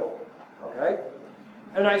 $1 bill. Okay?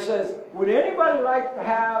 And I says, would anybody like to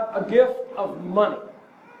have a gift of money?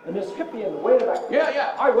 And this hippie in the way back,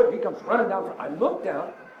 yeah, I would. He comes running down. I looked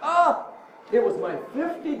down. It was my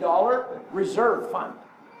 $50 reserve fund.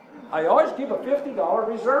 I always keep a $50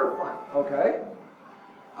 reserve fund. Okay?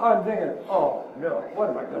 I'm thinking, oh no, what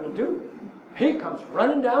am I going to do? He comes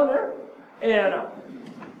running down there, and I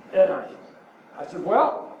said,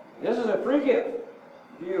 well, this is a free gift.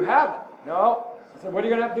 Do you have it? No. I said, what are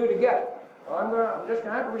you going to have to do to get it? I'm just going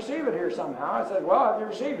to have to receive it here somehow. I said, well, have you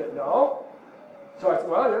received it? No. So I said,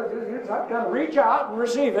 well, you just have to kind of reach out and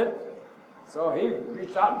receive it. So he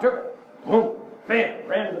reached out and took it. Boom, bam,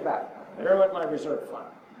 ran to the back. There went my reserve fund.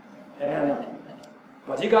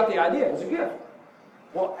 But he got the idea. It was a gift.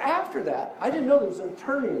 Well, after that, I didn't know there was an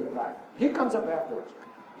attorney in the back. He comes up afterwards.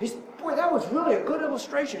 He said, boy, that was really a good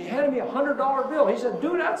illustration. He handed me a $100 bill. He said,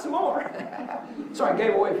 do that some more. So I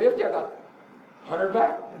gave away 50. I got 100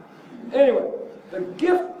 back. Anyway, the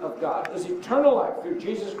gift of God is eternal life through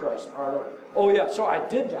Jesus Christ our Lord. Oh, yeah, so I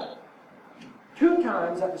did that 2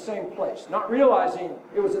 times at the same place, not realizing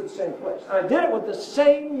it was at the same place. And I did it with the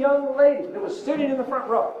same young lady that was sitting in the front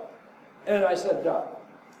row. And I said,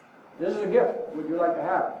 this is a gift. Would you like to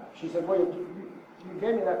have it? She said, well, you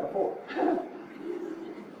gave me that before.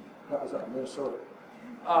 That was up in Minnesota.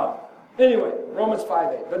 Anyway, Romans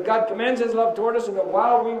 5:8. But God commends His love toward us, and that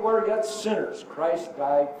while we were yet sinners, Christ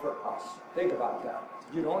died for us. Think about that.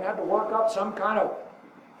 You don't have to work up some kind of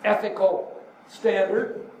ethical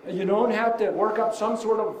standard. You don't have to work up some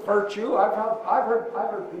sort of virtue. I've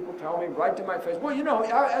heard people tell me right to my face, well, you know,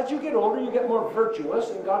 as you get older, you get more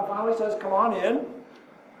virtuous, and God finally says, come on in.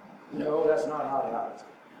 No, that's not how it happens.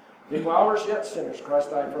 And while we're yet sinners,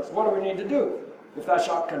 Christ died for us. What do we need to do? If thou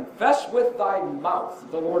shalt confess with thy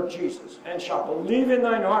mouth the Lord Jesus, and shalt believe in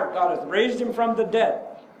thine heart God hath raised him from the dead,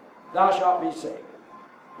 thou shalt be saved.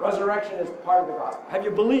 Resurrection is part of the gospel. Have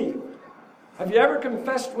you believed? Have you ever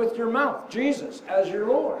confessed with your mouth Jesus as your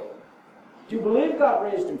Lord? Do you believe God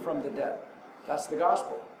raised him from the dead? That's the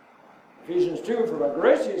gospel. Ephesians 2, for by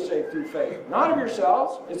grace ye are saved through faith, not of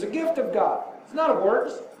yourselves. It's a gift of God. It's not of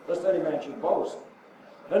works, lest any man should boast.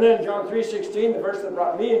 And then John 3:16, the verse that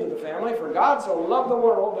brought me into the family, for God so loved the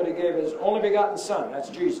world that he gave his only begotten Son, that's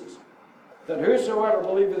Jesus, that whosoever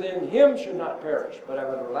believeth in him should not perish, but have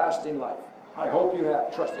everlasting life. I hope you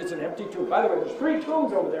have trust. It's an empty tomb. By the way, there's 3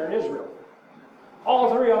 tombs over there in Israel.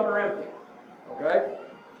 All 3 of them are empty. Okay?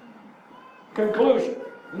 Conclusion.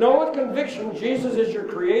 Know with conviction Jesus is your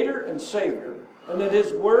Creator and Savior, and that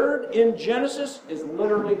His Word in Genesis is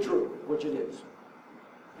literally true, which it is.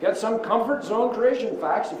 Get some comfort zone creation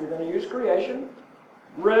facts if you're going to use creation.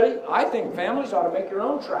 Ready? I think families ought to make your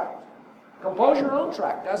own tract. Compose your own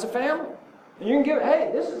tract as a family. And you can give, hey,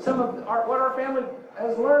 this is some of what our family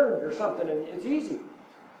has learned or something, and it's easy.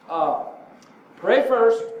 Pray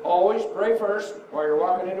first. Always pray first while you're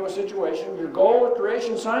walking into a situation. Your goal with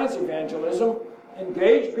creation science evangelism,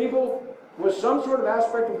 engage people with some sort of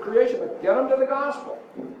aspect of creation, but get them to the gospel.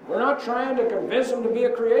 We're not trying to convince them to be a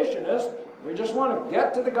creationist. We just want to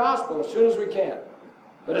get to the gospel as soon as we can.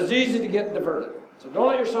 But it's easy to get diverted. So don't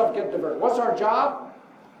let yourself get diverted. What's our job?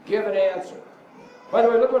 Give an answer. By the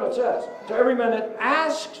way, look what it says. To every man that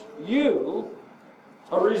asks you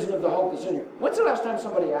a reason of the hope that's in you. When's the last time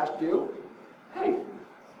somebody asked you, hey,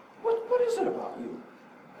 what is it about you?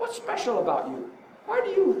 What's special about you? Why do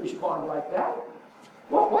you respond like that?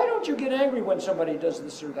 Well, why don't you get angry when somebody does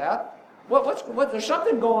this or that? There's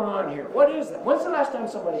something going on here. What is that? When's the last time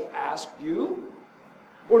somebody asked you?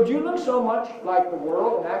 Or do you look so much like the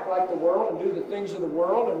world and act like the world and do the things of the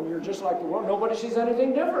world and you're just like the world? Nobody sees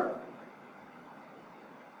anything different.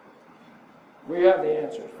 We have the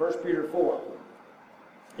answers. 1 Peter 4.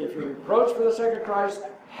 If you're reproached for the sake of Christ,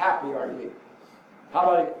 happy are ye. How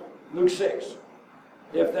about Luke 6?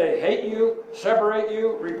 If they hate you, separate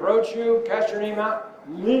you, reproach you, cast your name out,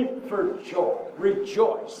 leap for joy.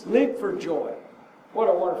 Rejoice. Leap for joy. What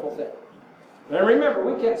a wonderful thing. And remember,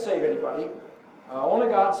 we can't save anybody. Only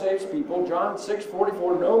God saves people. John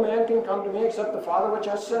 6:44, no man can come to me except the Father which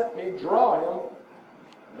has sent me. Draw him,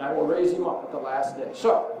 and I will raise him up at the last day.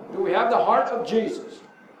 So, do we have the heart of Jesus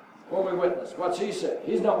when we witness? What's he say?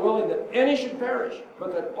 He's not willing that any should perish,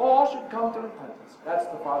 but that all should come to repentance. That's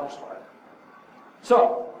the Father's heart.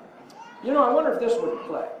 So, I wonder if this would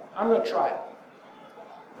play. I'm going to try it.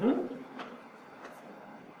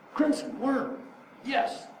 Crimson worm.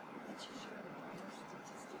 Yes.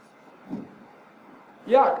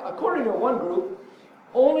 Yeah, according to one group,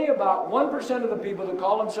 only about 1% of the people that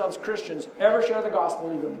call themselves Christians ever share the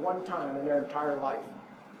gospel even one time in their entire life.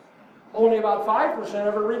 Only about 5%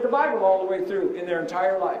 ever read the Bible all the way through in their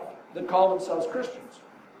entire life that call themselves Christians.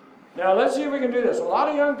 Now, let's see if we can do this. A lot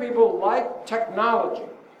of young people like technology.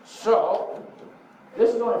 So,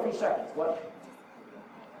 this is only a few seconds. What?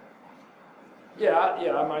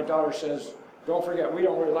 Yeah, my daughter says, don't forget, we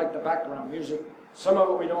don't really like the background music. Some of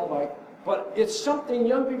it we don't like. But it's something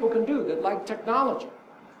young people can do that like technology.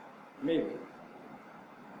 Maybe.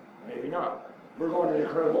 Maybe not. We're going to the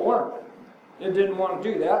Incredible Worm. It didn't want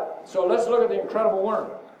to do that. So let's look at the Incredible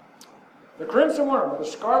Worm. The Crimson Worm, or the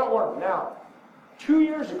Scarlet Worm. Now, 2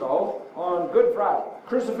 years ago on Good Friday,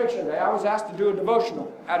 Crucifixion Day, I was asked to do a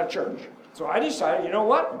devotional at a church. So I decided, you know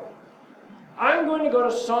what? I'm going to go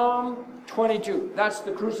to Psalm 22. That's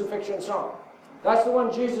the crucifixion psalm. That's the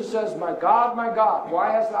one Jesus says, my God,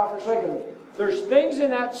 why hast thou forsaken me? There's things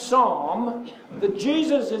in that psalm that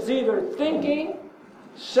Jesus is either thinking,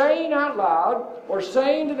 saying out loud, or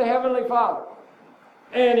saying to the Heavenly Father.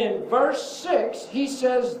 And in verse 6, he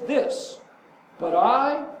says this, but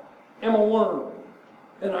I am a worm.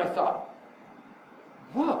 And I thought,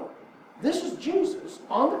 whoa, this is Jesus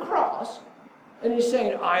on the cross, and he's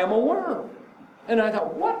saying, I am a worm. And I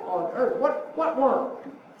thought, what on earth? What worm?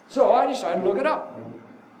 So I decided to look it up.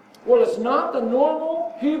 Well, it's not the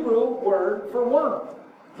normal Hebrew word for worm.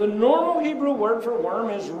 The normal Hebrew word for worm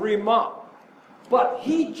is rimah. But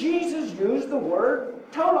Jesus used the word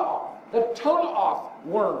tolaoth, the tolaoth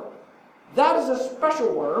worm. That is a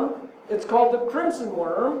special worm. It's called the crimson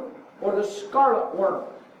worm or the scarlet worm.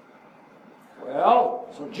 Well,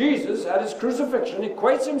 so Jesus, at his crucifixion,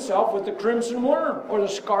 equates himself with the crimson worm or the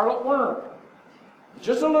scarlet worm. It's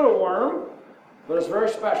just a little worm, but it's very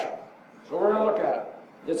special. So we're going to look at it.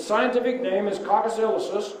 Its scientific name is Coccus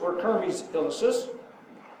ilicis or Kermes ilicis.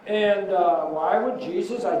 And why would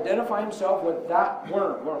Jesus identify himself with that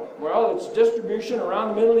worm? Well, its distribution around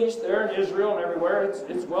the Middle East there in Israel and everywhere,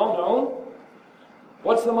 it's well known.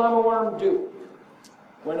 What's the mama worm do?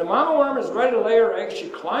 When the mama worm is ready to lay her eggs, she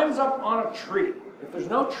climbs up on a tree. If there's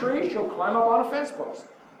no tree, she'll climb up on a fence post.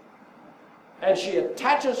 And she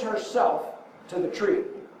attaches herself to the tree.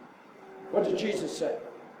 What did Jesus say?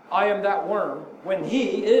 I am that worm when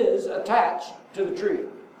he is attached to the tree.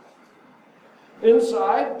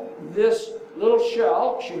 Inside this little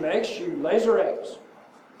shell she lays her eggs.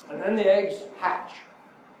 And then the eggs hatch.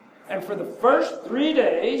 And for the first 3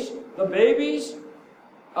 days, the babies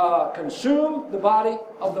consume the body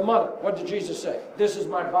of the mother. What did Jesus say? This is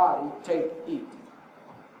my body, take, eat.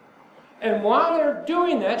 And while they're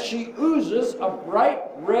doing that, she oozes a bright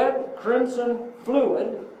red crimson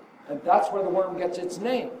fluid, and that's where the worm gets its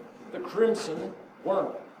name, the crimson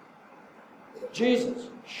worm. Jesus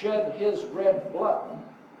shed his red blood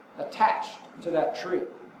attached to that tree.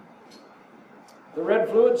 The red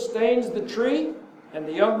fluid stains the tree, and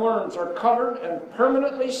the young worms are covered and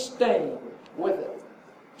permanently stained with it.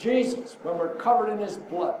 Jesus, when we're covered in his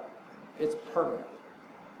blood, it's permanent.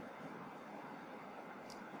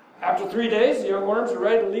 After 3 days, the young worms are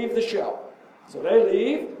ready to leave the shell. So they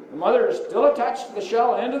leave. The mother is still attached to the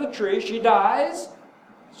shell and to the tree. She dies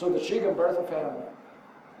so that she can birth a family.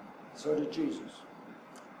 So did Jesus.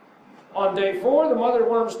 On day 4, the mother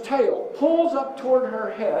worm's tail pulls up toward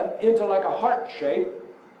her head into like a heart shape,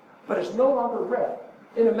 but it's no longer red.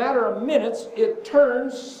 In a matter of minutes, it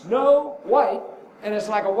turns snow white, and it's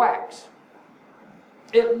like a wax.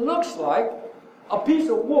 It looks like a piece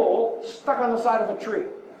of wool stuck on the side of a tree.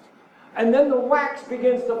 And then the wax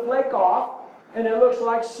begins to flake off, and it looks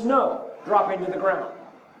like snow dropping to the ground.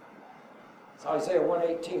 That's Isaiah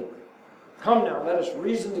 1:18. Come now, let us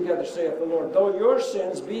reason together, saith the Lord. Though your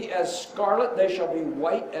sins be as scarlet, they shall be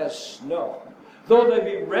white as snow. Though they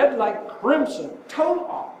be red like crimson,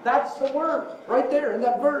 tolaoth, that's the word right there in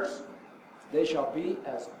that verse, they shall be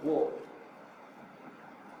as wool.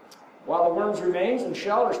 While the worm's remains and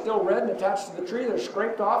shell are still red and attached to the tree, they're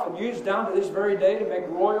scraped off and used down to this very day to make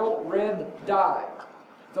royal red dye.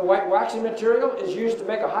 The white waxy material is used to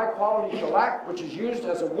make a high-quality shellac, which is used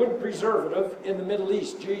as a wood preservative in the Middle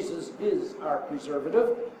East. Jesus is our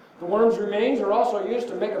preservative. The worm's remains are also used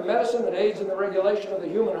to make a medicine that aids in the regulation of the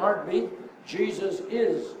human heartbeat. Jesus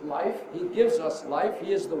is life. He gives us life.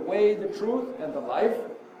 He is the way, the truth, and the life.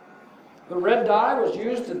 The red dye was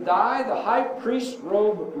used to dye the high priest's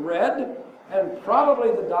robe red, and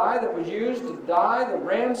probably the dye that was used to dye the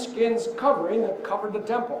ram skin's covering that covered the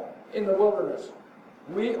temple in the wilderness.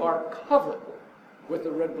 We are covered with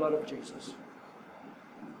the red blood of Jesus.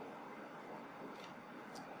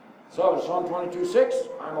 So, Psalm 22:6,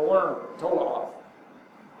 I'm a worm, tolaoth.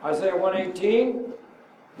 Isaiah 1:18,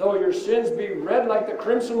 though your sins be red like the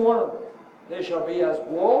crimson worm, they shall be as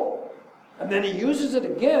wool. And then he uses it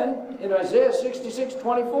again in Isaiah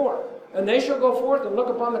 66:24. And they shall go forth and look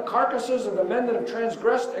upon the carcasses of the men that have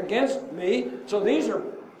transgressed against me. So these are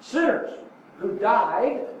sinners who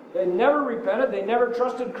died. They never repented. They never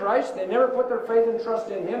trusted Christ. They never put their faith and trust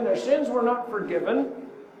in him. Their sins were not forgiven.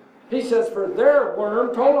 He says, for their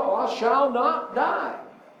worm, tolaoth, shall not die.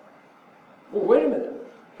 Well, wait a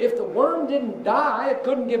minute. If the worm didn't die, it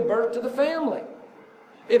couldn't give birth to the family.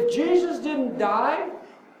 If Jesus didn't die,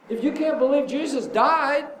 if you can't believe Jesus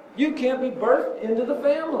died, you can't be birthed into the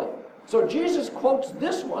family. So Jesus quotes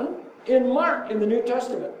this one In Mark, in the New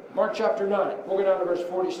Testament, Mark chapter 9, we'll go down to verse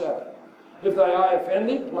 47. If thy eye offend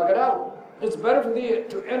thee, pluck it out. It's better for thee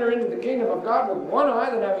to enter into the kingdom of God with one eye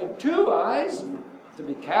than having two eyes, to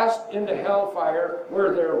be cast into hell fire,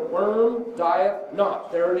 where their worm dieth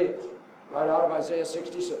not. There it is, right out of Isaiah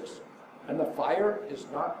 66. And the fire is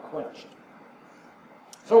not quenched.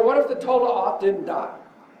 So what if the Tolaoth didn't die?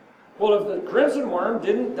 Well, if the crimson worm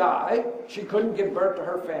didn't die, she couldn't give birth to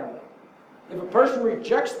her family. If a person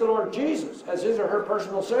rejects the Lord Jesus as his or her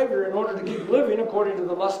personal Savior in order to keep living according to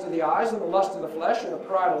the lust of the eyes and the lust of the flesh and the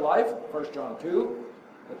pride of life, 1 John 2,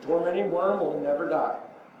 the tormenting worm will never die.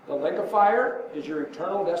 The lake of fire is your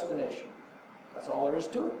eternal destination. That's all there is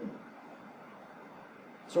to it.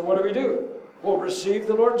 So what do? Well, receive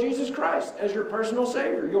the Lord Jesus Christ as your personal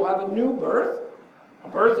Savior. You'll have a new birth, a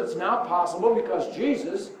birth that's now possible because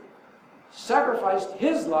Jesus sacrificed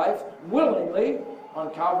his life willingly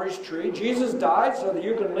on Calvary's tree. Jesus died so that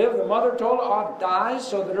you can live. The mother Tolaoth dies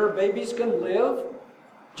so that her babies can live.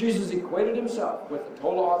 Jesus equated himself with the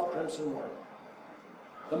Tolaoth crimson worm.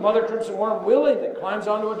 The mother crimson worm willingly climbs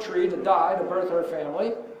onto a tree to die to birth her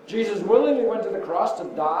family. Jesus willingly went to the cross to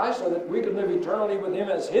die so that we could live eternally with him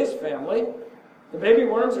as his family. The baby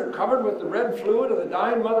worms are covered with the red fluid of the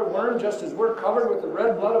dying mother worm, just as we're covered with the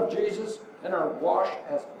red blood of Jesus and are washed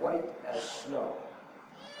as white as snow.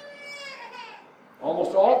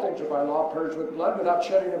 Almost all things are by law purged with blood. Without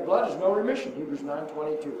shedding of blood is no remission. Hebrews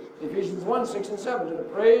 9:22. Ephesians 1, 6 and 7. To the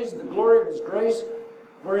praise and the glory of his grace,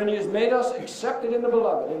 wherein he has made us accepted in the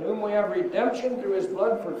beloved, in whom we have redemption through his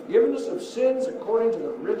blood, for forgiveness of sins according to the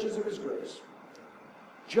riches of his grace.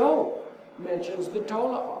 Job mentions the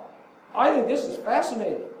Tolaoth. I think this is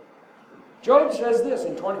fascinating. Job says this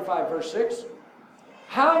in 25 verse 6.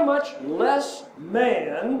 How much less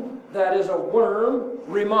man, that is a worm,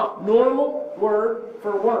 Rimah, normal word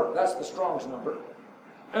for worm, that's the Strong's number,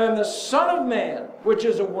 and the Son of Man, which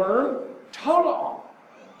is a worm, Tolaoth.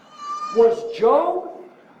 Was Job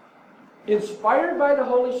inspired by the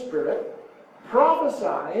Holy Spirit,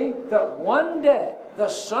 prophesying that one day the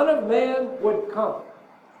Son of Man would come,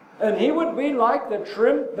 and he would be like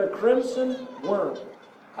the crimson worm,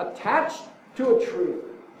 attached to a tree,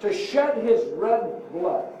 to shed his red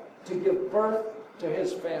blood, to give birth to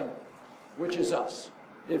his family, which is us,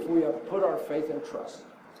 if we have put our faith and trust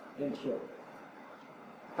in him.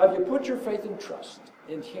 Have you put your faith and trust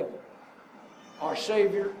in him, our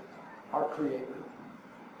Savior, our Creator?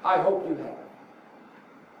 I hope you have.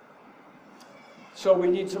 So we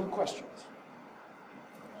need some questions.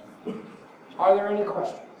 Are there any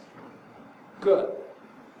questions? Good.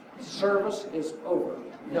 Service is over.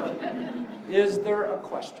 No. Is there a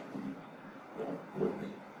question?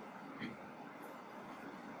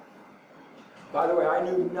 By the way, I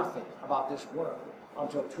knew nothing about this worm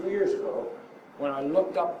until 2 years ago when I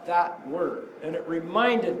looked up that word. And it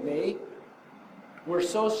reminded me, we're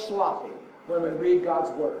so sloppy when we read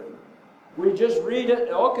God's Word. We just read it,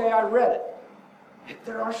 okay, I read it.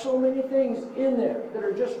 There are so many things in there that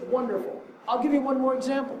are just wonderful. I'll give you one more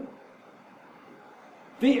example.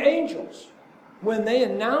 The angels, when they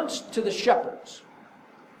announced to the shepherds,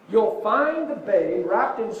 you'll find the babe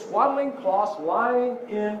wrapped in swaddling cloths lying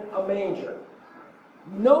in a manger.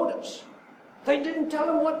 Notice, they didn't tell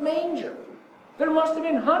him what manger. There must have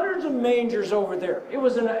been hundreds of mangers over there. It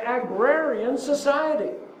was an agrarian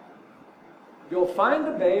society. You'll find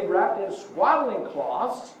the babe wrapped in swaddling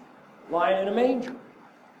cloths, lying in a manger.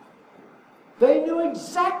 They knew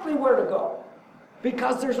exactly where to go,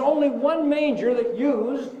 because there's only one manger that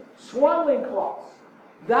used swaddling cloths.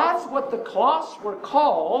 That's what the cloths were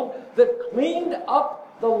called that cleaned up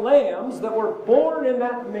the lambs that were born in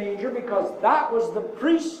that manger, because that was the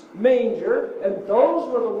priest's manger, and those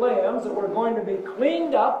were the lambs that were going to be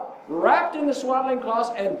cleaned up, wrapped in the swaddling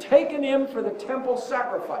cloths, and taken in for the temple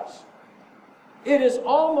sacrifice. It is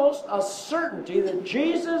almost a certainty that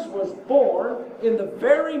Jesus was born in the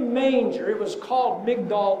very manger. It was called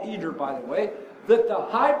Migdal Eder, by the way, that the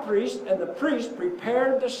high priest and the priest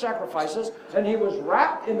prepared the sacrifices, and he was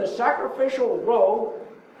wrapped in the sacrificial robe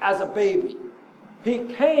as a baby. He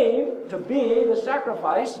came to be the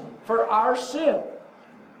sacrifice for our sin.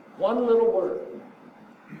 One little word,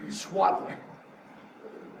 swaddling.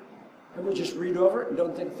 And we just read over it and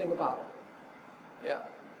don't think a thing about it. Yeah.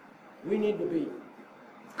 We need to be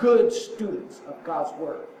good students of God's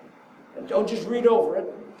Word. And don't just read over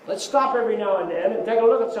it. Let's stop every now and then and take a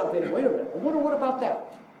look at something. Wait a minute. What about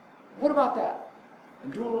that? What about that?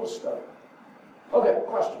 And do a little study. Okay,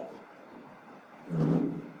 question.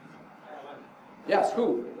 Yes,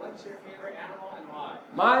 who? What's your favorite animal and why?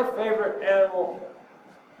 My favorite animal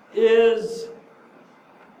is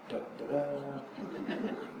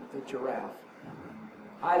the giraffe.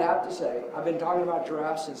 I'd have to say, I've been talking about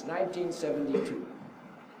giraffes since 1972.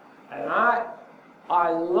 And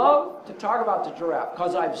I love to talk about the giraffe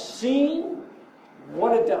because I've seen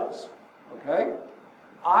what it does. Okay?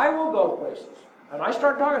 I will go places. And I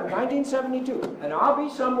start talking in 1972. And I'll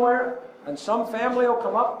be somewhere and some family will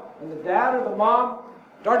come up and the dad or the mom,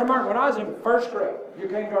 Dr. Martin, when I was in first grade, you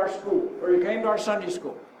came to our school, or you came to our Sunday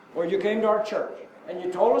school, or you came to our church, and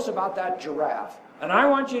you told us about that giraffe. And I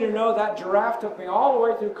want you to know that giraffe took me all the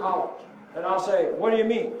way through college. And I'll say, what do you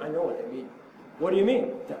mean? I know what they mean. What do you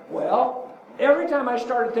mean? Well, every time I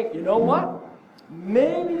started thinking, you know what?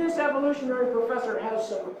 Maybe this evolutionary professor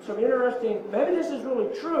has some interesting, maybe this is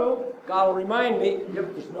really true. God will remind me,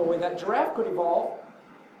 there's no way that giraffe could evolve.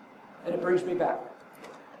 And it brings me back.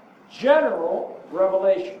 General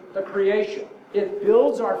revelation, the creation. It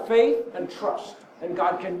builds our faith and trust. And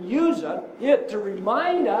God can use it to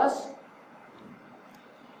remind us,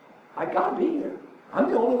 I got to be here. I'm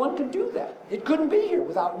the only one who can do that. It couldn't be here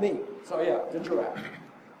without me. So yeah, the giraffe.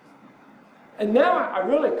 And now I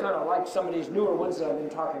really kind of like some of these newer ones that I've been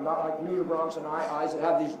talking about, like nudibranchs and eyes that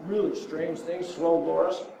have these really strange things, slow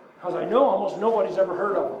loris, because I know almost nobody's ever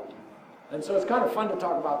heard of them. And so it's kind of fun to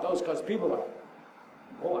talk about those because people are,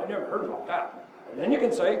 oh, I never heard about that. And then you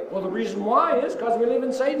can say, well, the reason why is because we live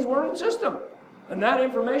in Satan's world system. And that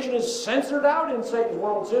information is censored out in Satan's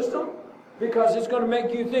world system because it's going to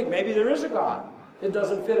make you think maybe there is a God. It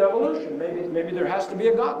doesn't fit evolution. Maybe there has to be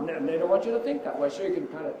a God. And they don't want you to think that way, so you can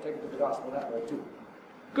kind of take it to the gospel that way too.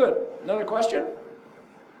 Good. Another question?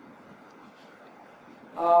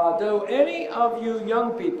 Do any of you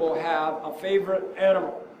young people have a favorite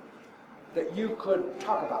animal that you could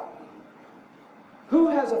talk about? Who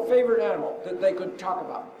has a favorite animal that they could talk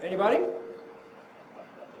about? Anybody?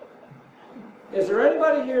 Is there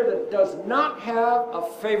anybody here that does not have a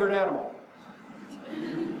favorite animal?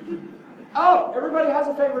 Oh, everybody has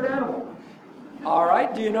a favorite animal. All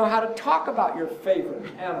right, do you know how to talk about your favorite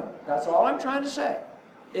animal? That's all I'm trying to say.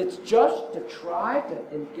 It's just to try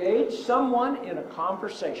to engage someone in a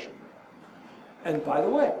conversation. And by the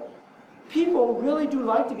way, people really do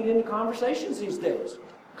like to get into conversations these days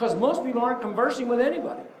because most people aren't conversing with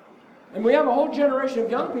anybody. And we have a whole generation of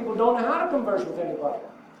young people who don't know how to converse with anybody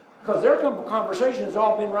because their conversation has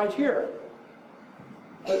all been right here.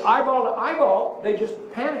 But eyeball to eyeball, they just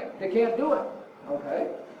panic. They can't do it. Okay?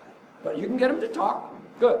 But you can get them to talk.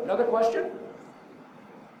 Good. Another question?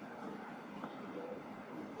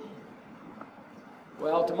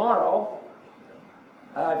 Well, tomorrow,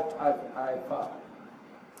 I'm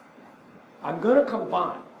going to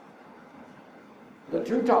combine the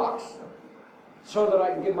two talks so that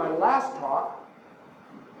I can give my last talk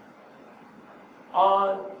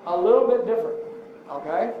on a little bit different.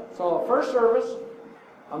 Okay? So the first service,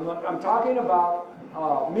 I'm talking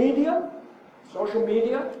about media, social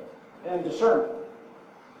media, and discernment.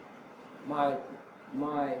 My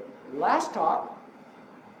last talk,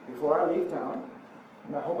 before I leave town,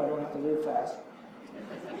 and I hope I don't have to leave fast,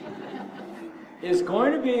 is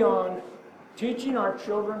going to be on teaching our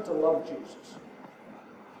children to love Jesus.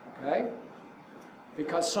 Okay?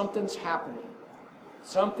 Because something's happening.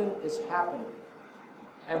 Something is happening.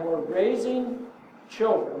 And we're raising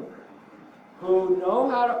children who know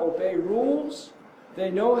how to obey rules,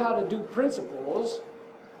 they know how to do principles,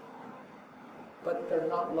 but they're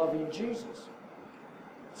not loving Jesus.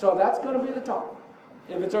 So that's going to be the talk,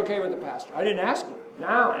 if it's okay with the pastor. I didn't ask him.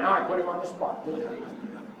 Now I put him on the spot.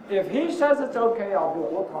 If he says it's okay, I'll do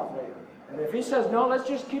it. We'll talk later. And if he says, no, let's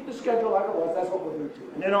just keep the schedule like it was, that's what we'll do too.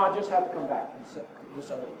 And then I'll just have to come back and sit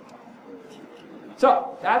this other time.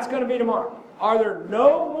 So, that's going to be tomorrow. Are there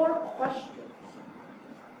no more questions?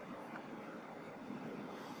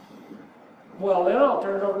 Well, then I'll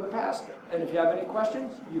turn it over to the pastor. And if you have any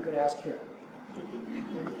questions, you can ask him.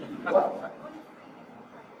 What?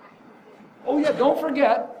 Oh yeah, don't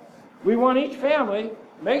forget, we want each family,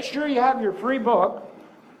 make sure you have your free book.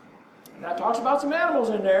 That talks about some animals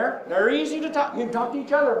in there. They're easy to talk. You can talk to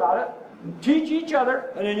each other about it. Teach each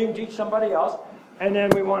other, and then you can teach somebody else. And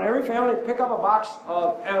then we want every family to pick up a box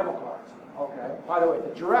of animal cards. Okay? By the way,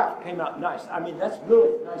 the giraffe came out nice. I mean, that's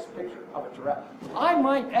really a nice picture of a giraffe. I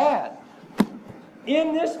might add,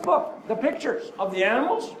 in this book, the pictures of the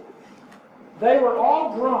animals, they were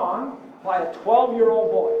all drawn by a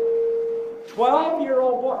 12-year-old boy.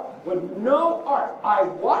 12-year-old boy with no art. I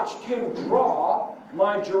watched him draw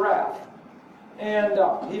my giraffe. And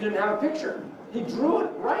he didn't have a picture. He drew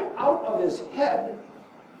it right out of his head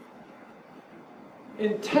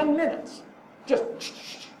in 10 minutes. Just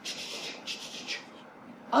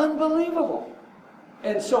unbelievable.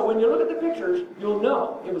 And so when you look at the pictures, you'll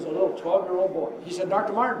know it was a little 12-year-old boy. He said,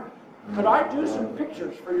 Dr. Martin, could I do some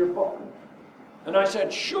pictures for your book? And I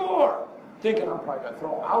said, sure, thinking I'm probably going to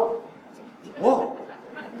throw out. Whoa,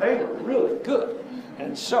 they were really good.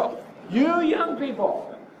 And so, you young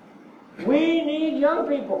people, we need young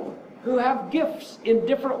people who have gifts in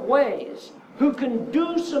different ways, who can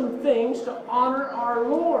do some things to honor our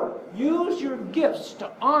Lord. Use your gifts to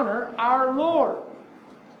honor our Lord.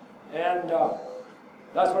 And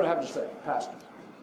that's what I have to say, Pastor.